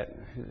like that,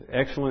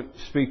 excellent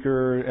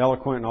speaker,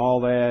 eloquent, and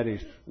all that.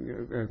 He's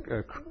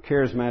a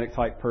charismatic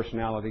type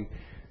personality.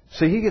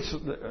 See, he gets,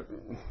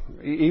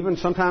 even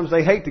sometimes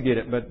they hate to get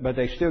it, but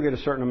they still get a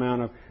certain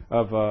amount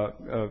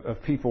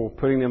of people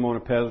putting them on a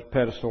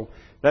pedestal.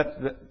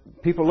 That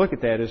people look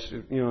at that as,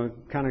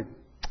 kind of,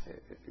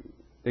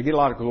 they get a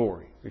lot of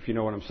glory, if you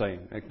know what I'm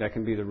saying. That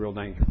can be the real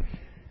danger.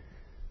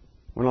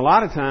 When a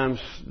lot of times,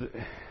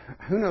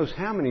 who knows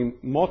how many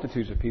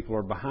multitudes of people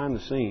are behind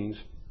the scenes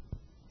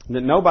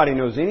that nobody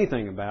knows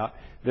anything about,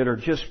 that are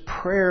just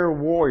prayer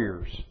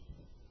warriors.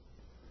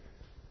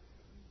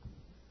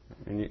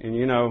 And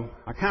you know,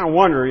 I kind of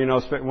wonder, you know,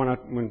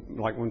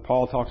 when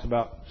Paul talks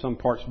about some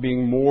parts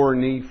being more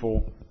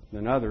needful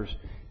than others,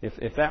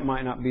 if that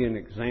might not be an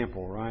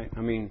example, right?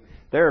 I mean,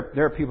 there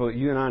are people that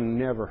you and I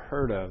never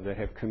heard of that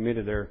have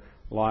committed their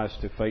lives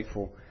to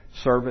faithful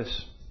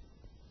service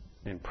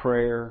and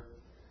prayer.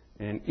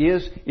 And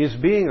is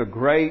being a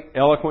great,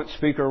 eloquent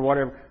speaker or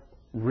whatever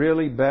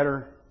really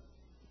better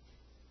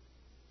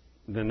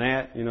than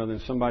that? You know,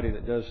 than somebody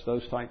that does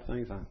those type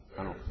things?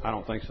 I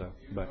don't think so.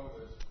 But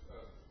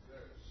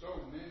there's so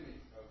many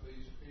of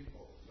these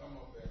people. Some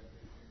of them,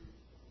 if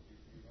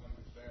you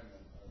understand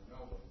them or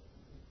know them,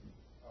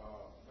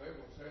 they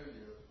will tell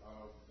you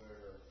of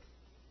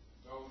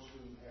those who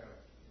have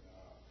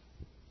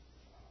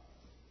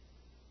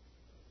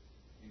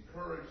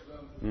encouraged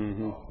them,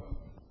 who taught them,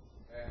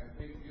 and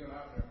people you and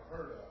I've never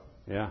heard of.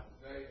 yeah.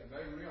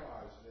 They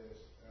realize this.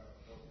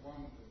 The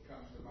one that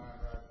comes to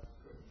mind right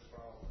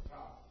off the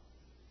top,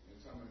 and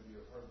some of you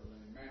have heard the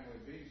name Manly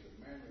Beasley.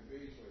 Manly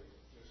Beasley,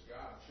 just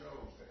God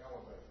chose to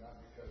elevate, not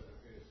because of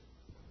his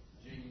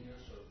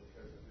genius or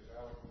because of his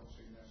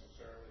eloquency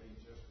necessarily. He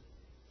just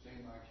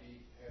seemed like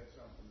he had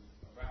something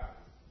about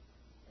him.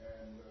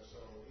 And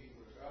so he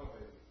was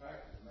elevated. The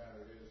fact of the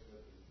matter is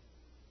that,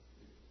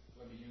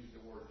 let me use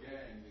the word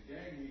gang. The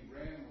gang he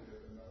ran with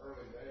in the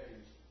early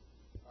days,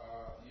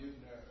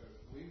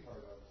 we've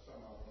heard of some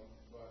of them,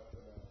 but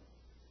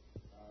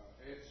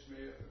Ed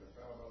Smith and a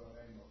fellow by the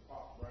name of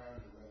Pop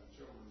Brown, who ran a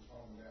children's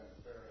home down at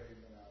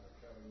Fairhaven out of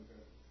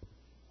Covington.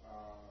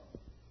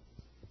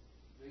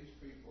 These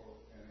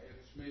people, and Ed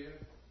Smith,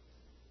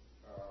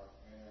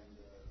 and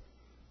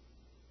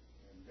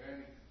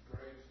Danny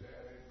Gregg's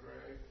dad, Ed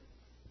Gregg,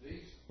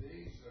 these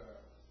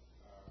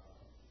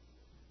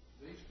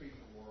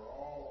people were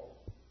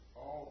all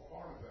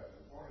part of that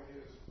and part of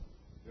his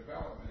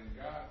development, and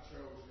God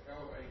chose to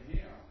elevate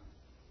him,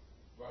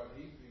 but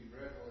he'd be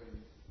readily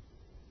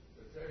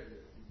to tell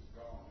you if he's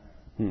gone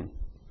now,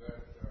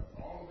 that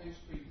all of these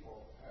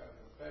people have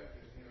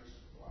affected his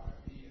life.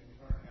 He in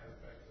turn had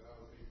affected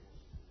other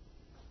people's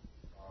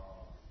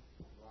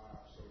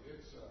lives. So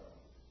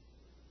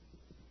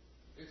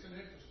it's an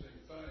interesting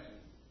thing.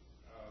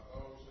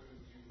 Those who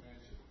you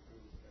mentioned who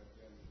have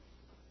been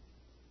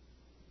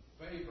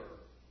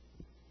favored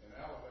and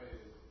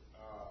elevated,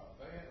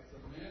 they have a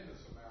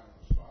tremendous amount of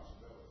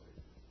responsibility.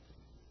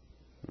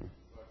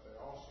 But they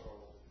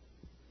also,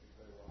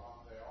 if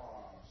they are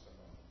honest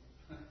about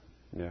it,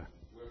 Yeah.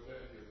 will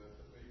tell you that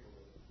the people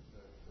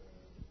that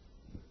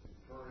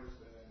encouraged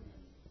them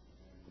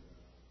and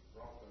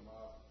brought them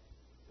up,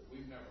 that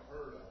we've never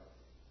heard of,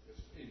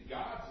 it's in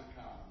God's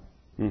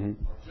economy,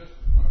 are just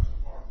as much a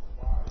part of the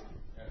body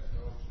as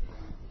those who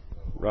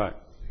Right.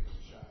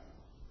 shine.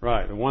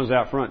 Right. The ones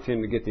out front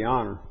tend to get the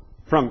honor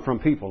from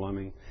people. I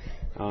mean,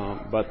 but All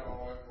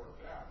that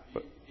worked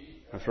out.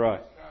 that's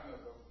right. It's kind of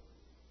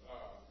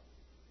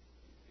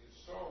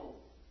it's so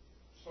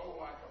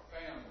like a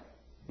family.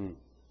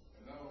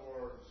 In other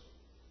words,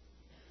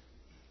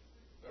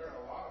 there are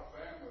a lot of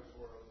families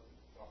where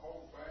the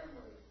whole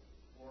family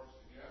works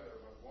together,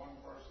 but one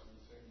person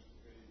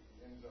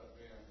ends up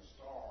being a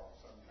star of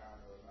some kind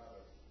or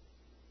another.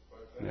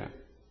 But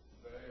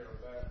they are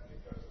that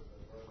because of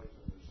their brothers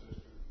and their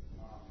sisters,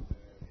 mom and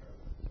dad,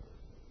 cousins.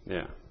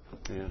 Yeah.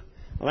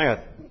 I think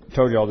I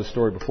told you all this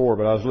story before,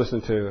 but I was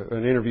listening to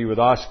an interview with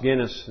Os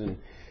Guinness, and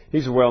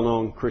he's a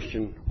well-known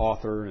Christian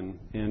author and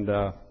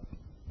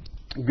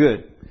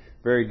good,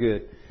 very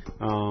good.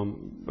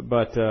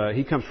 But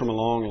he comes from a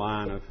long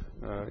line of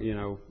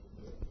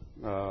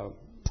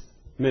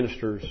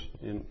ministers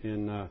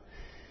in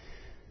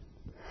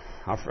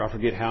I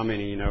forget how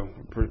many,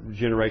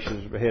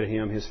 generations ahead of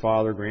him, his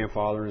father,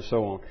 grandfather, and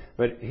so on.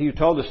 But he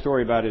told the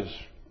story about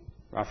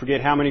I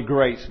forget how many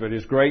greats, but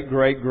his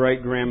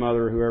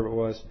great-great-great-grandmother, whoever it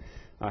was,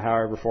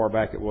 however far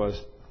back it was,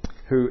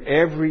 who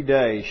every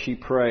day she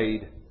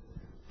prayed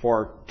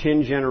for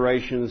 10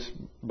 generations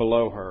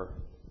below her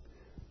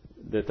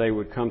that they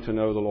would come to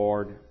know the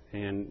Lord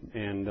and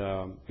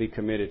be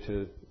committed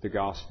to the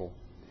gospel.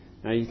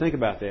 Now you think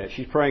about that.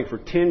 She's praying for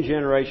 10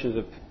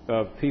 generations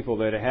of people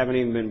that haven't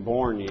even been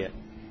born yet,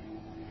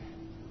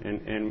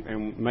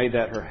 and made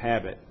that her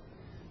habit.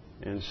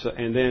 And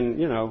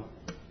then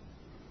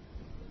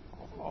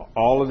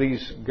all of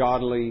these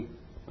godly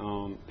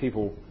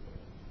people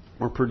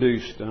were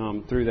produced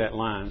through that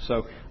line.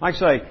 So, like I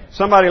say,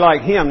 somebody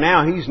like him,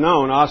 now he's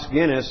known, Os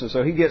Guinness, and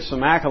so he gets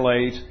some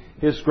accolades.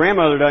 His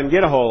grandmother doesn't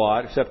get a whole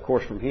lot, except, of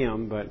course, from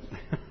him, but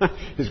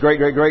his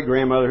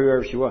great-great-great-grandmother,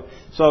 whoever she was.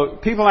 So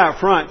people out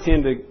front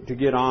tend to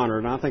get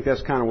honored, and I think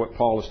that's kind of what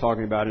Paul is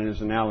talking about in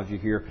his analogy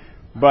here.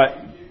 But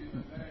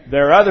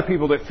there are other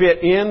people that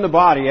fit in the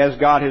body as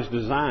God has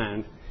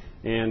designed,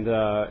 and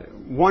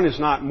one is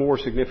not more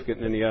significant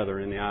than the other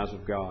in the eyes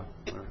of God.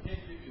 I can't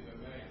give you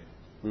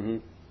the name. Mm-hmm.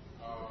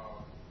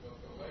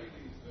 The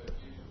ladies that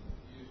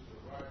used to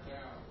write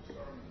down the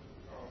sermons that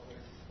Charles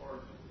X.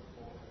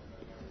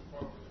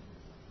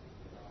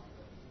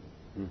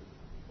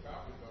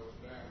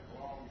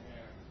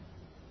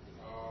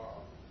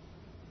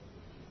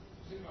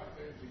 seemed like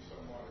they'd be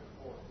somewhat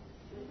important.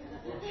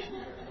 But we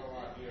have no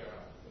idea.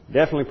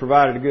 Definitely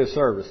provided a good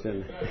service,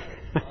 didn't it?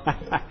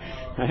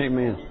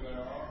 Amen.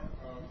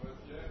 But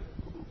yet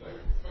they were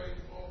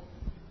faithful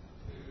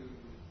to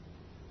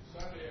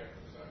Sunday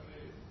after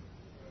Sunday.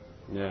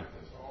 Yeah.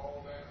 It's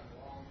all that and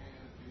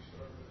longhand to be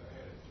certain that they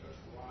had it just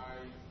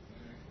right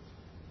and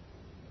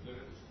that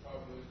it was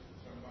published and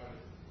somebody.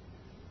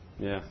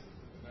 Yeah.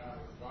 Now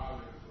the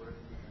volumes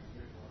recommend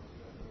people and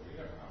stuff. We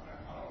have, I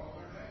don't know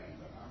their name,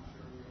 but I'm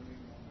sure we don't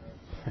even know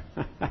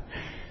that.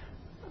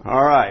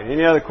 All right.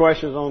 Any other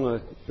questions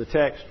on the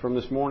text from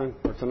this morning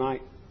or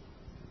tonight?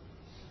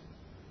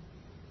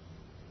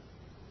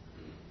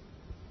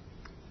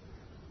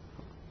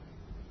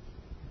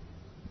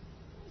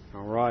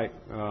 All right.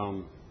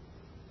 You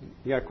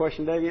got a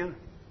question, Daviana?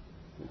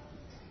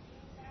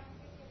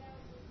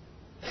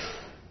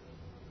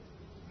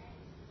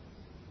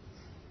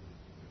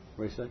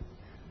 What do you say?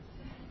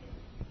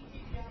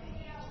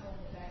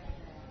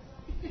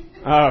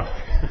 Oh.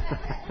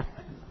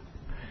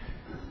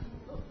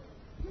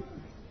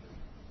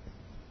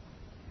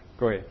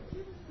 Go ahead. In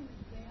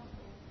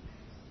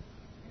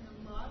a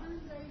modern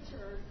day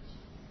church,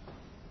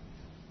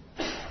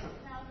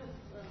 how does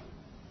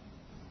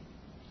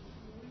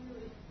we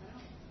really, I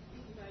don't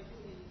think you guys do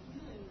any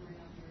healing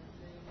around here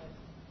today, but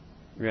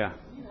Yeah.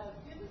 you have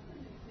give us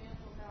an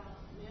example how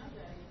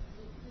nowadays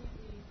we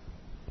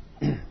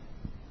see these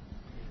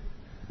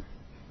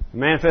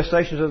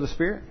Manifestations of the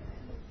Spirit?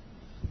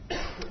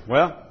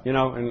 Well,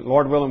 and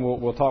Lord willing,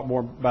 we'll talk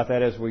more about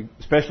that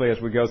especially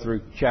as we go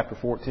through chapter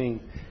 14.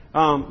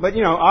 But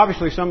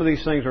obviously some of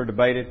these things are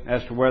debated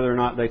as to whether or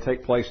not they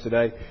take place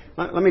today.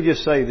 Let me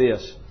just say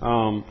this,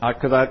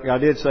 because I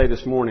did say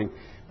this morning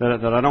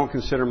that I don't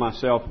consider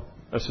myself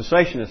a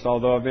cessationist,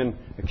 although I've been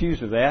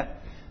accused of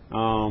that.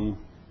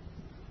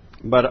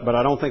 But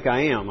I don't think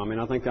I am. I mean,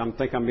 I think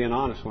I'm being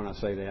honest when I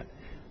say that.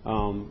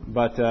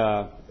 But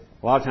a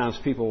lot of times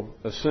people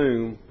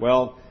assume,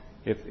 well,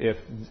 if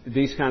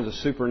these kinds of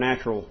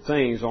supernatural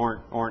things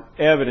aren't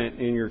evident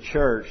in your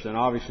church, then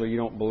obviously you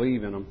don't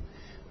believe in them.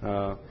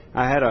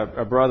 I had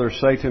a brother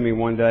say to me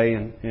one day,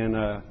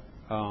 and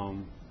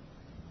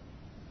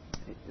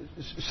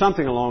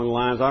something along the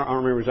lines, I don't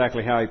remember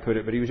exactly how he put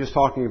it, but he was just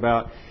talking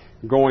about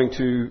going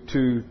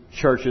to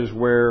churches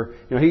where,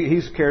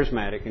 he's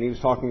charismatic, and he was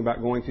talking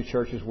about going to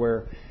churches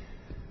where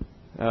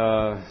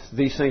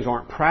these things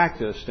aren't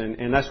practiced,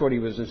 and that's what he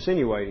was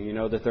insinuating,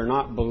 that they're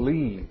not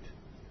believed.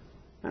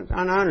 And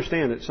I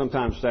understand that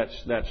sometimes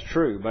that's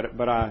true,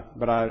 but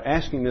I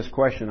asked him this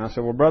question. I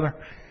said, well, brother,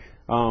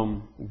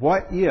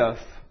 what if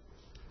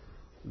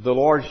the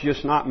Lord's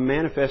just not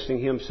manifesting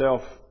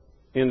Himself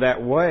in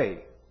that way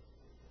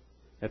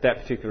at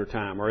that particular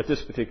time or at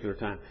this particular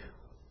time?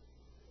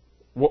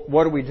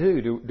 What do we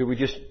do? Do we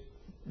just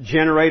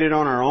generate it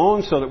on our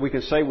own so that we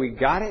can say we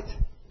got it?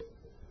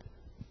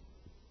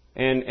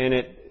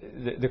 And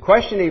the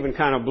question even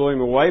kind of blew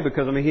him away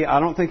because I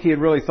don't think he had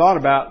really thought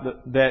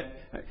about that.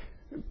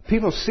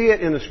 People see it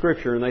in the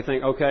Scripture and they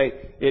think,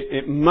 okay,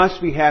 it must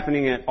be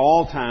happening at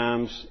all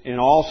times in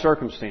all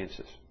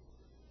circumstances.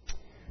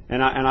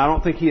 And I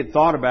don't think he had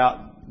thought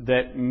about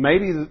that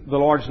maybe the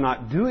Lord's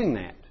not doing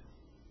that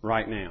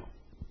right now.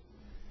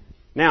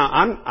 Now,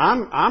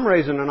 I'm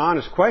raising an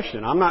honest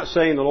question. I'm not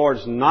saying the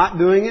Lord's not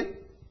doing it,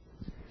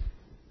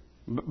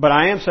 but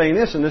I am saying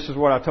this, and this is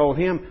what I told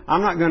him.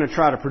 I'm not going to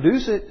try to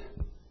produce it.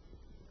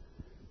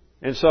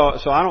 And so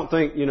I don't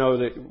think,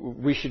 that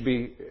we should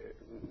be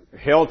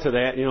held to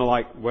that,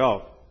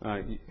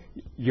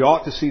 you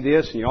ought to see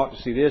this, and you ought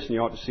to see this, and you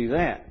ought to see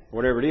that.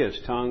 Whatever it is,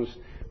 tongues,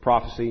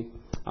 prophecy.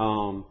 We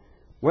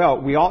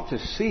ought to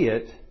see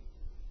it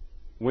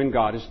when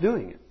God is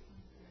doing it.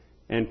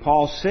 And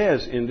Paul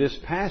says in this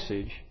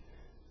passage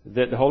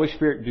that the Holy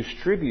Spirit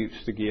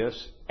distributes the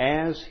gifts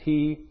as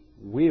He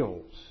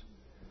wills.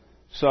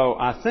 So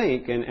I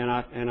think,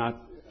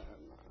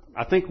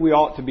 I think we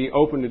ought to be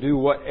open to do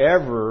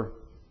whatever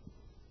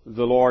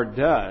the Lord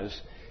does.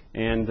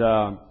 And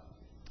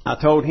I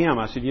told him,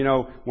 I said,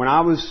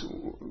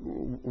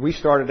 when we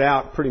started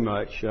out pretty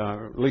much,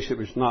 at least it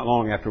was not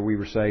long after we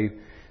were saved,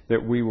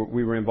 that we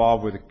were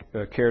involved with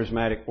a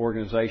charismatic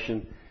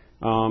organization.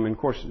 And of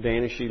course,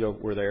 Dan and Sheila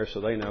were there,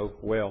 so they know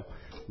well.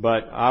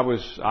 But I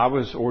was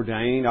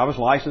ordained. I was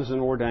licensed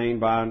and ordained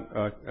by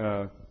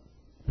an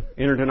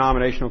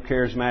interdenominational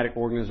charismatic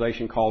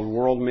organization called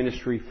World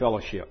Ministry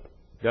Fellowship,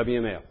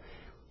 WMF.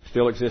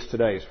 Still exists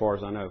today, as far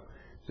as I know.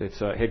 It's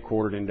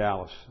headquartered in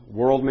Dallas.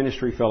 World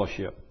Ministry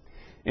Fellowship.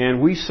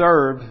 And we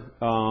served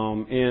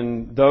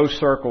in those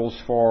circles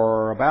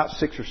for about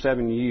 6 or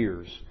 7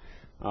 years.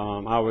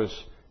 I was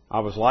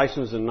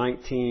licensed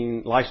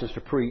licensed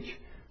to preach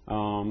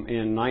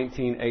in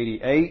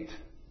 1988,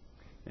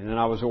 and then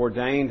I was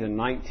ordained in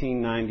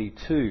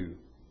 1992.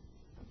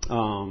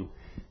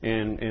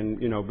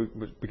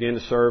 Began to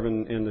serve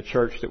in the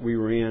church that we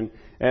were in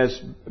as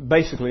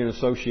basically an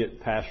associate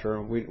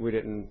pastor. We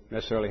didn't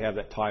necessarily have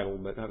that title,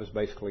 but that was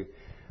basically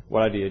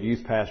what I did: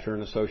 youth pastor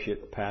and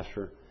associate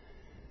pastor.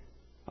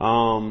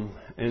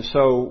 And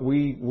so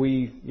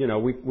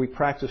we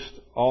practiced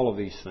all of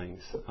these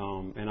things.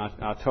 And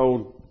I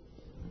told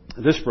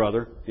this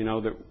brother,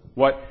 that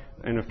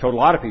and I've told a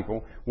lot of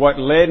people, what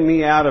led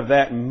me out of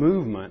that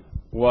movement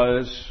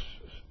was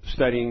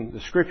studying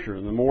the Scripture.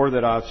 And the more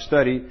that I've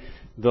studied,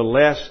 the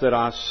less that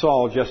I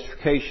saw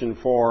justification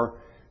for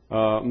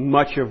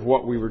much of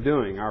what we were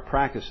doing, our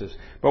practices.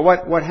 But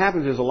what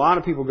happens is a lot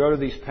of people go to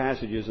these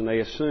passages and they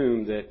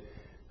assume that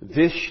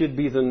this should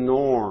be the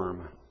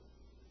norm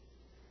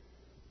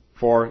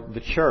for the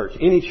church,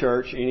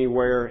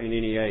 anywhere, in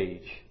any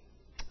age.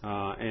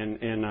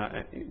 I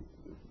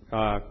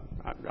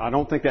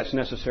don't think that's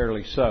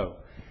necessarily so.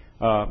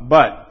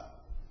 But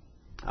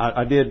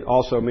I did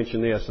also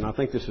mention this, and I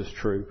think this is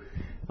true.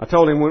 I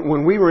told him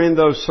when we were in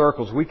those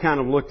circles, we kind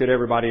of looked at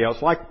everybody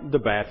else, like the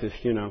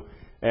Baptists,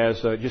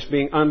 as just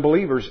being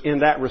unbelievers in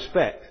that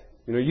respect.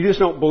 You just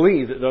don't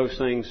believe that those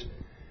things,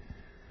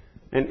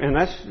 and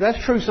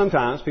that's true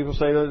sometimes. People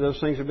say that those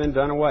things have been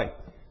done away.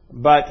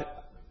 But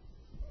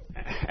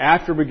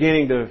after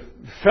beginning to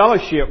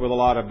fellowship with a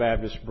lot of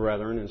Baptist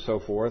brethren and so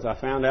forth, I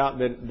found out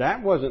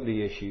that wasn't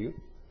the issue.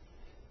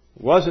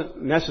 It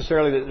wasn't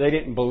necessarily that they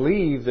didn't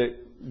believe that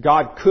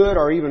God could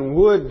or even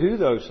would do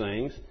those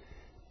things.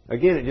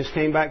 Again, it just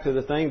came back to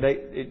the thing,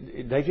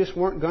 they just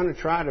weren't going to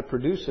try to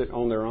produce it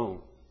on their own.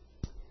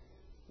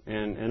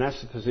 And that's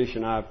the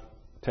position I've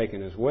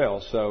taken as well.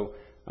 So,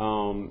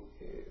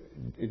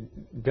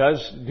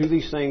 do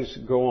these things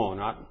go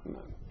on?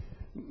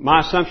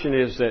 My assumption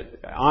is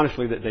that,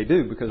 honestly, that they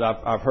do, because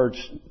I've heard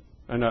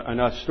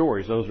enough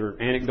stories. Those are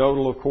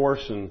anecdotal, of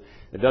course, and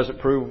it doesn't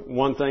prove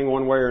one thing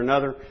one way or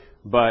another.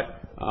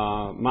 But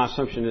my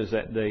assumption is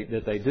that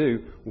they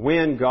do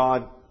when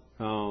God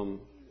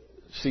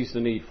sees the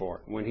need for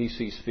it, when He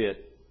sees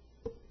fit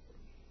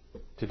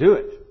to do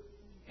it.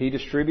 He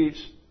distributes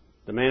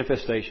the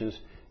manifestations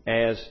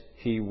as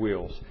He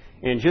wills.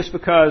 And just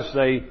because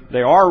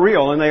they are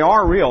real, and they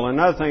are real.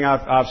 Another thing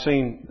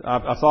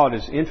I thought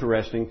is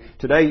interesting.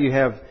 Today you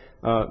have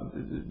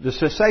the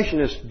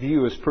cessationist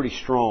view is pretty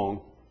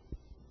strong,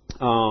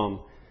 and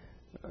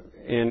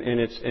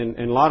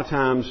a lot of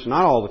times,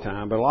 not all the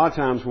time, but a lot of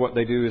times what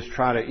they do is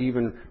try to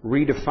even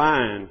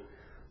redefine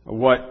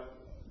what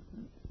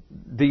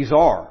these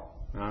are.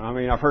 I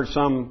mean, I've heard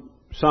some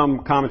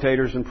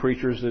commentators and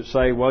preachers that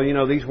say, well,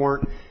 these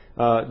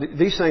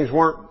things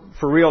weren't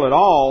for real at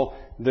all.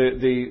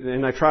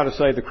 And they try to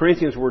say the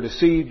Corinthians were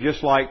deceived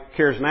just like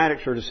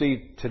charismatics are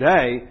deceived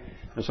today.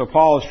 And so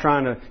Paul is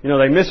trying to,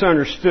 they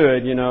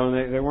misunderstood,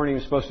 and they weren't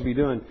even supposed to be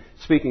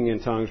speaking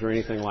in tongues or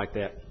anything like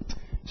that.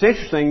 It's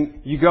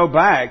interesting, you go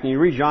back and you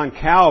read John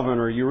Calvin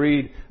or you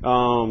read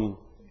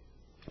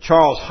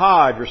Charles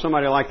Hodge or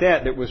somebody like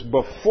that was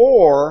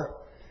before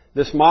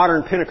this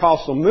modern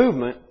Pentecostal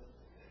movement.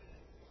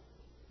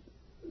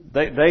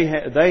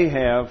 They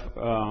have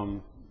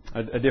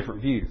a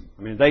different view.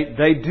 I mean,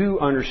 they do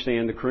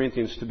understand the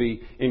Corinthians to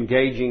be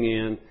engaging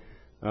in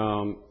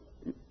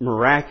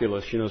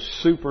miraculous,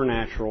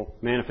 supernatural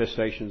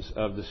manifestations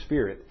of the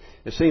Spirit.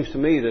 It seems to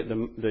me that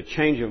the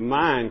change of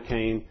mind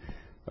came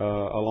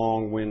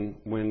along when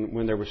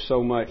there was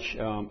so much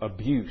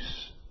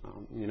abuse,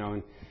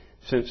 and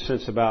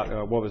since about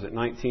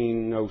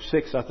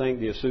 1906, I think,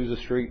 the Azusa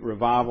Street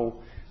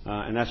revival.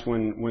 And that's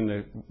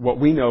when what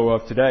we know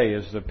of today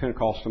is the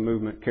Pentecostal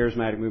movement,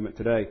 charismatic movement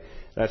today.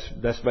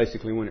 That's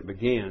basically when it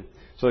began.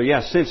 So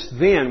since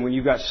then, when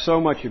you've got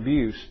so much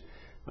abuse,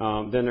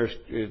 then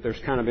there's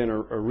kind of been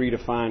a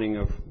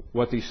redefining of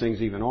what these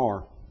things even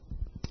are.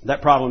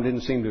 That problem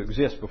didn't seem to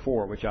exist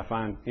before, which I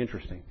find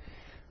interesting.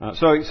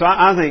 So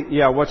I think,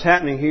 what's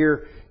happening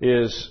here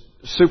is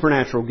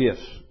supernatural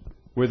gifts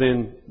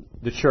within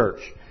the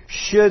church.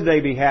 Should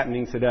they be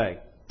happening today?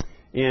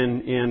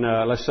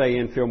 Let's say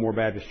in Fillmore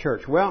Baptist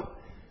Church. Well,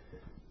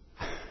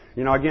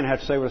 again, I have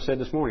to say what I said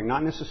this morning.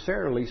 Not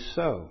necessarily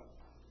so.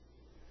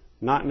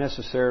 Not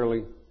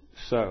necessarily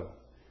so.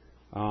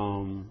 There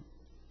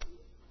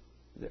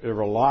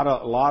were a lot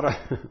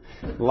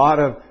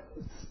of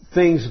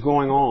things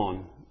going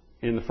on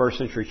in the first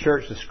century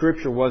church. The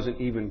Scripture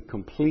wasn't even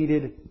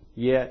completed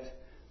yet.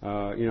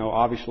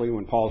 Obviously,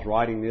 when Paul's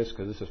writing this,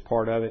 because this is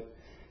part of it.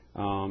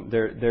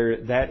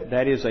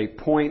 That is a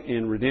point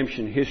in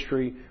redemption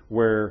history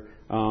where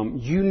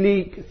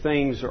unique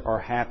things are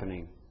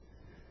happening.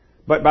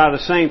 But by the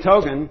same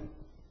token,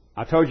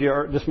 I told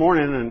you this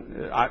morning,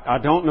 and I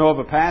don't know of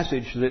a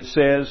passage that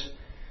says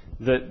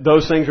that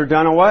those things are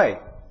done away.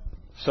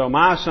 So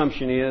my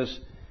assumption is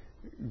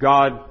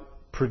God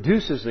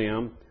produces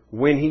them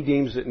when He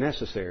deems it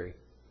necessary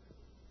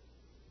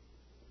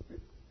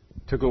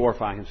to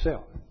glorify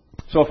Himself.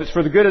 So if it's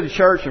for the good of the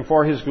church and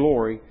for His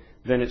glory,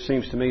 then it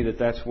seems to me that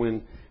that's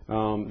when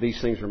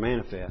these things are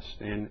manifest.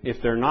 And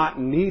if they're not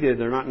needed,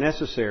 they're not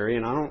necessary,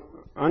 and I don't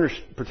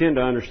pretend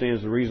to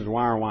understand the reasons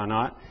why or why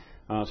not.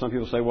 Some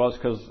people say, well, it's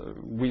because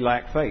we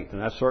lack faith,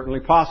 and that's certainly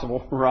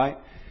possible, right?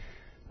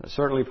 That's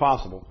certainly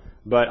possible.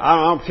 But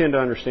I don't pretend to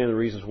understand the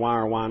reasons why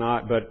or why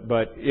not.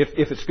 But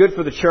if it's good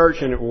for the church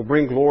and it will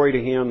bring glory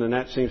to Him, then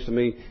that seems to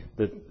me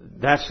that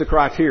That's the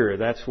criteria.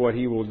 That's what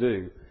He will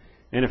do.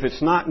 And if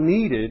it's not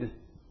needed,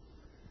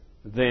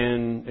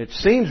 then it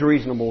seems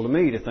reasonable to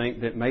me to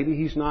think that maybe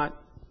He's not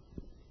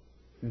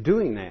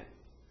doing that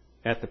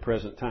at the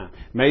present time.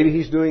 Maybe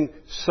He's doing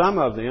some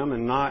of them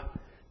and not,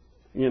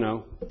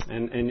 and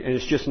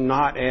it's just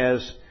not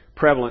as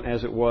prevalent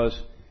as it was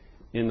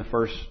in the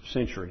first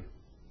century.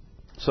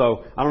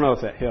 So I don't know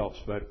if that helps,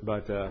 but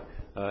I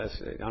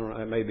don't know.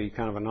 It may be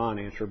kind of a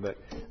non-answer, but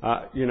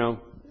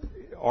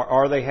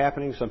are they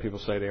happening? Some people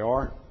say they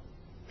are.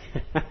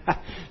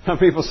 Some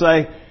people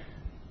say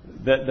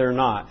that they're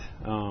not.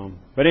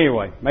 But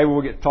anyway, maybe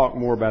we'll get to talk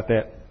more about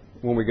that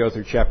when we go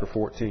through chapter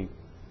 14.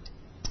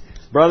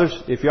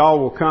 Brothers, if y'all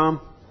will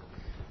come,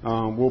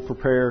 we'll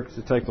prepare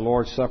to take the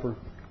Lord's Supper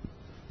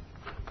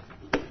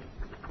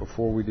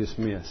before we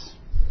dismiss.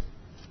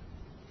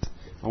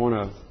 I want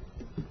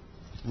to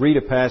read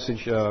a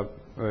passage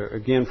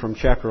again from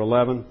chapter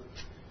 11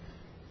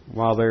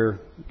 while they're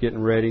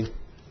getting ready.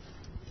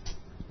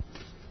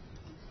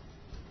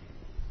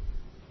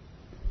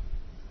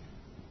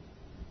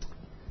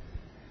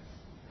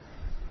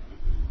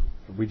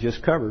 We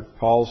just covered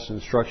Paul's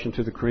instruction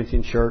to the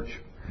Corinthian church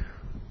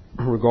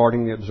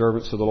regarding the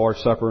observance of the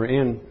Lord's Supper,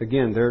 and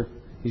again,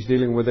 he's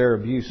dealing with their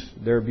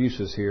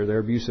abuses here, their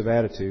abusive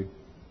attitude.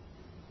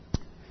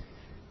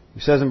 He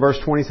says in verse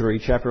 23,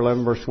 chapter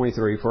 11, verse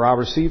 23, "For I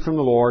received from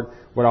the Lord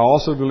what I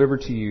also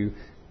delivered to you,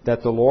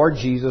 that the Lord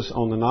Jesus,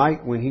 on the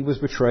night when He was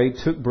betrayed,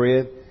 took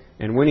bread,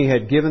 and when He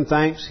had given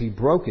thanks, He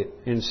broke it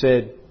and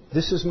said,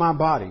 'This is my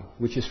body,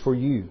 which is for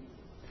you.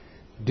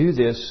 Do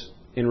this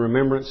in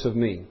remembrance of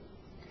me.'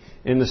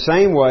 In the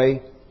same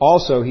way,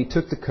 also He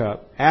took the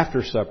cup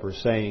after supper,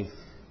 saying,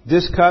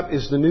 'This cup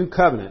is the new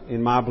covenant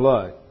in my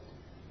blood.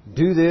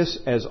 Do this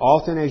as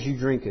often as you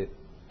drink it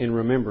in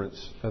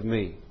remembrance of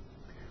me.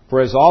 For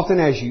as often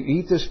as you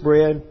eat this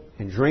bread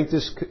and drink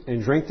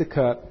the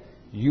cup,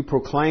 you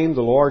proclaim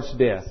the Lord's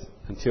death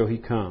until He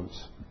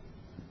comes.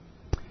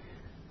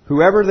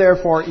 Whoever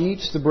therefore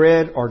eats the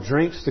bread or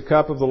drinks the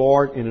cup of the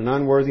Lord in an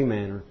unworthy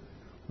manner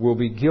will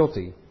be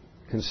guilty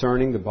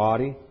concerning the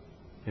body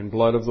and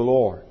blood of the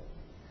Lord.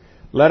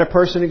 Let a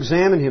person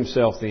examine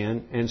himself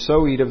then, and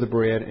so eat of the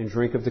bread and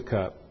drink of the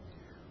cup.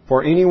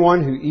 For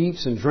anyone who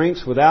eats and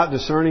drinks without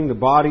discerning the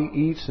body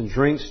eats and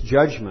drinks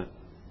judgment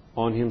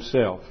on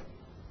himself.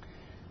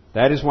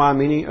 That is why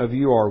many of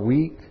you are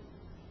weak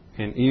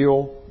and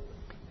ill,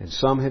 and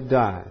some have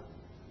died.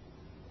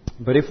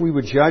 But if we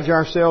would judge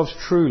ourselves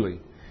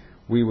truly,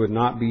 we would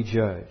not be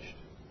judged.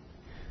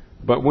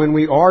 But when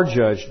we are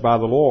judged by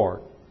the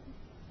Lord,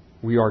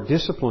 we are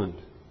disciplined,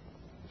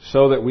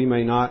 so that we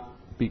may not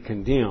be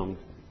condemned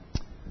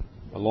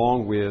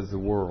along with the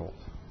world."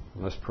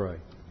 Let's pray.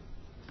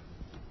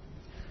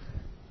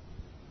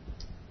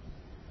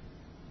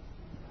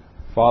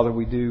 Father,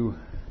 we do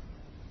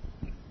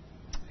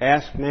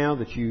ask now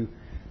that You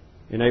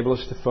enable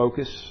us to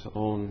focus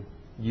on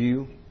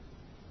You.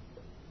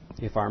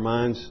 If our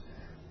minds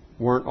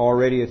weren't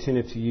already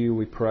attentive to You,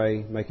 we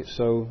pray, make it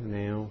so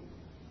now.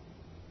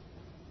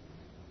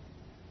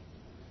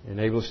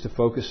 Enable us to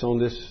focus on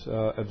this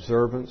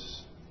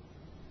observance,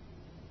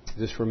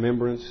 this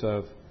remembrance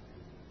of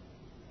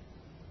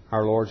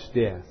our Lord's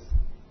death.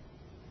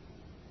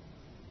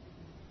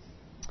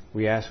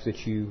 We ask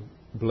that You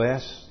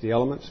bless the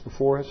elements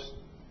before us,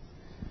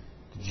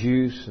 the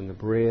juice and the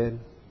bread.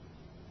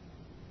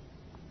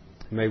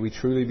 May we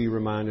truly be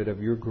reminded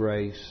of Your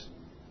grace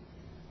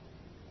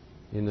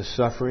in the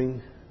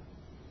suffering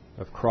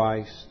of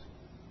Christ,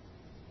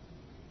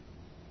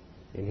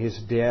 in His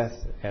death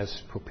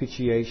as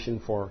propitiation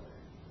for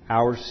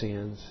our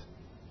sins,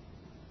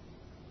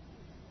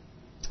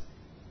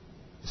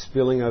 the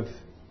spilling of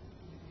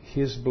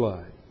His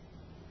blood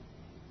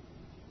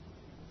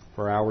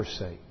for our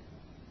sake.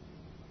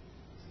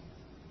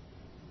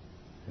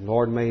 And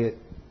Lord, may it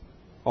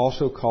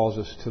also cause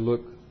us to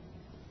look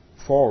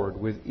forward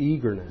with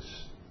eagerness,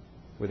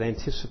 with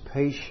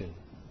anticipation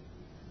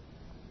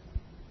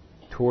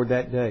toward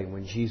that day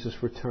when Jesus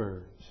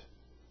returns.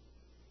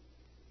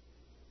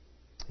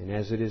 And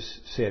as it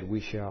is said, we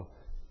shall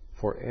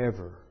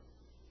forever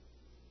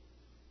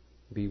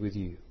be with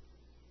You.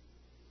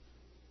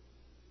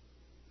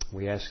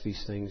 We ask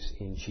these things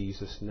in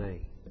Jesus'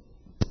 name.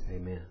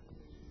 Amen.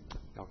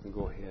 Y'all can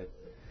go ahead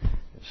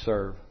and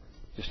serve.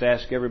 Just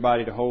ask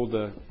everybody to hold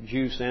the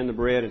juice and the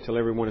bread until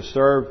everyone is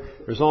served.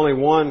 There's only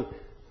one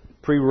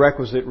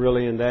prerequisite,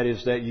 really, and that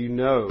is that you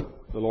know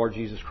the Lord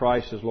Jesus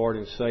Christ as Lord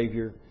and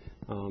Savior.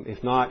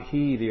 If not,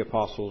 heed the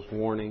Apostles'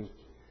 warning.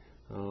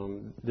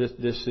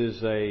 This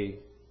is a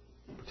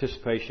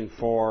participation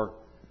for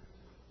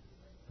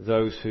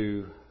those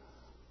who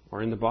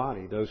are in the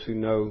body, those who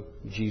know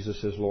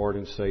Jesus as Lord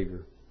and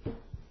Savior.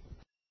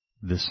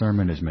 This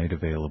sermon is made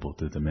available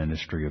through the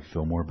ministry of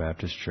Fillmore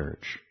Baptist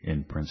Church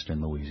in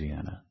Princeton,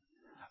 Louisiana.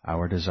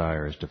 Our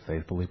desire is to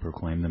faithfully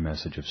proclaim the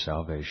message of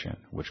salvation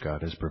which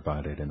God has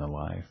provided in the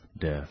life,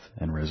 death,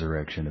 and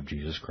resurrection of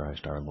Jesus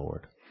Christ our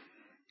Lord.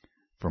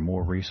 For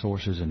more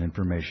resources and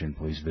information,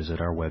 please visit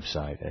our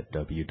website at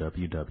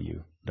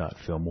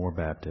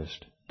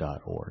www.fillmorebaptist.org.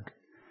 fillmorebaptistchurch.org.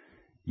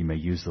 You may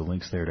use the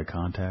links there to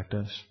contact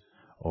us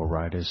or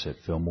write us at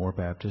Fillmore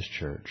Baptist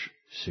Church,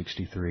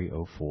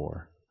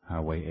 6304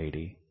 Highway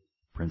 80,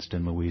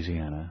 Princeton,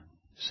 Louisiana,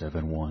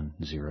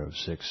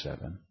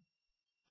 71067.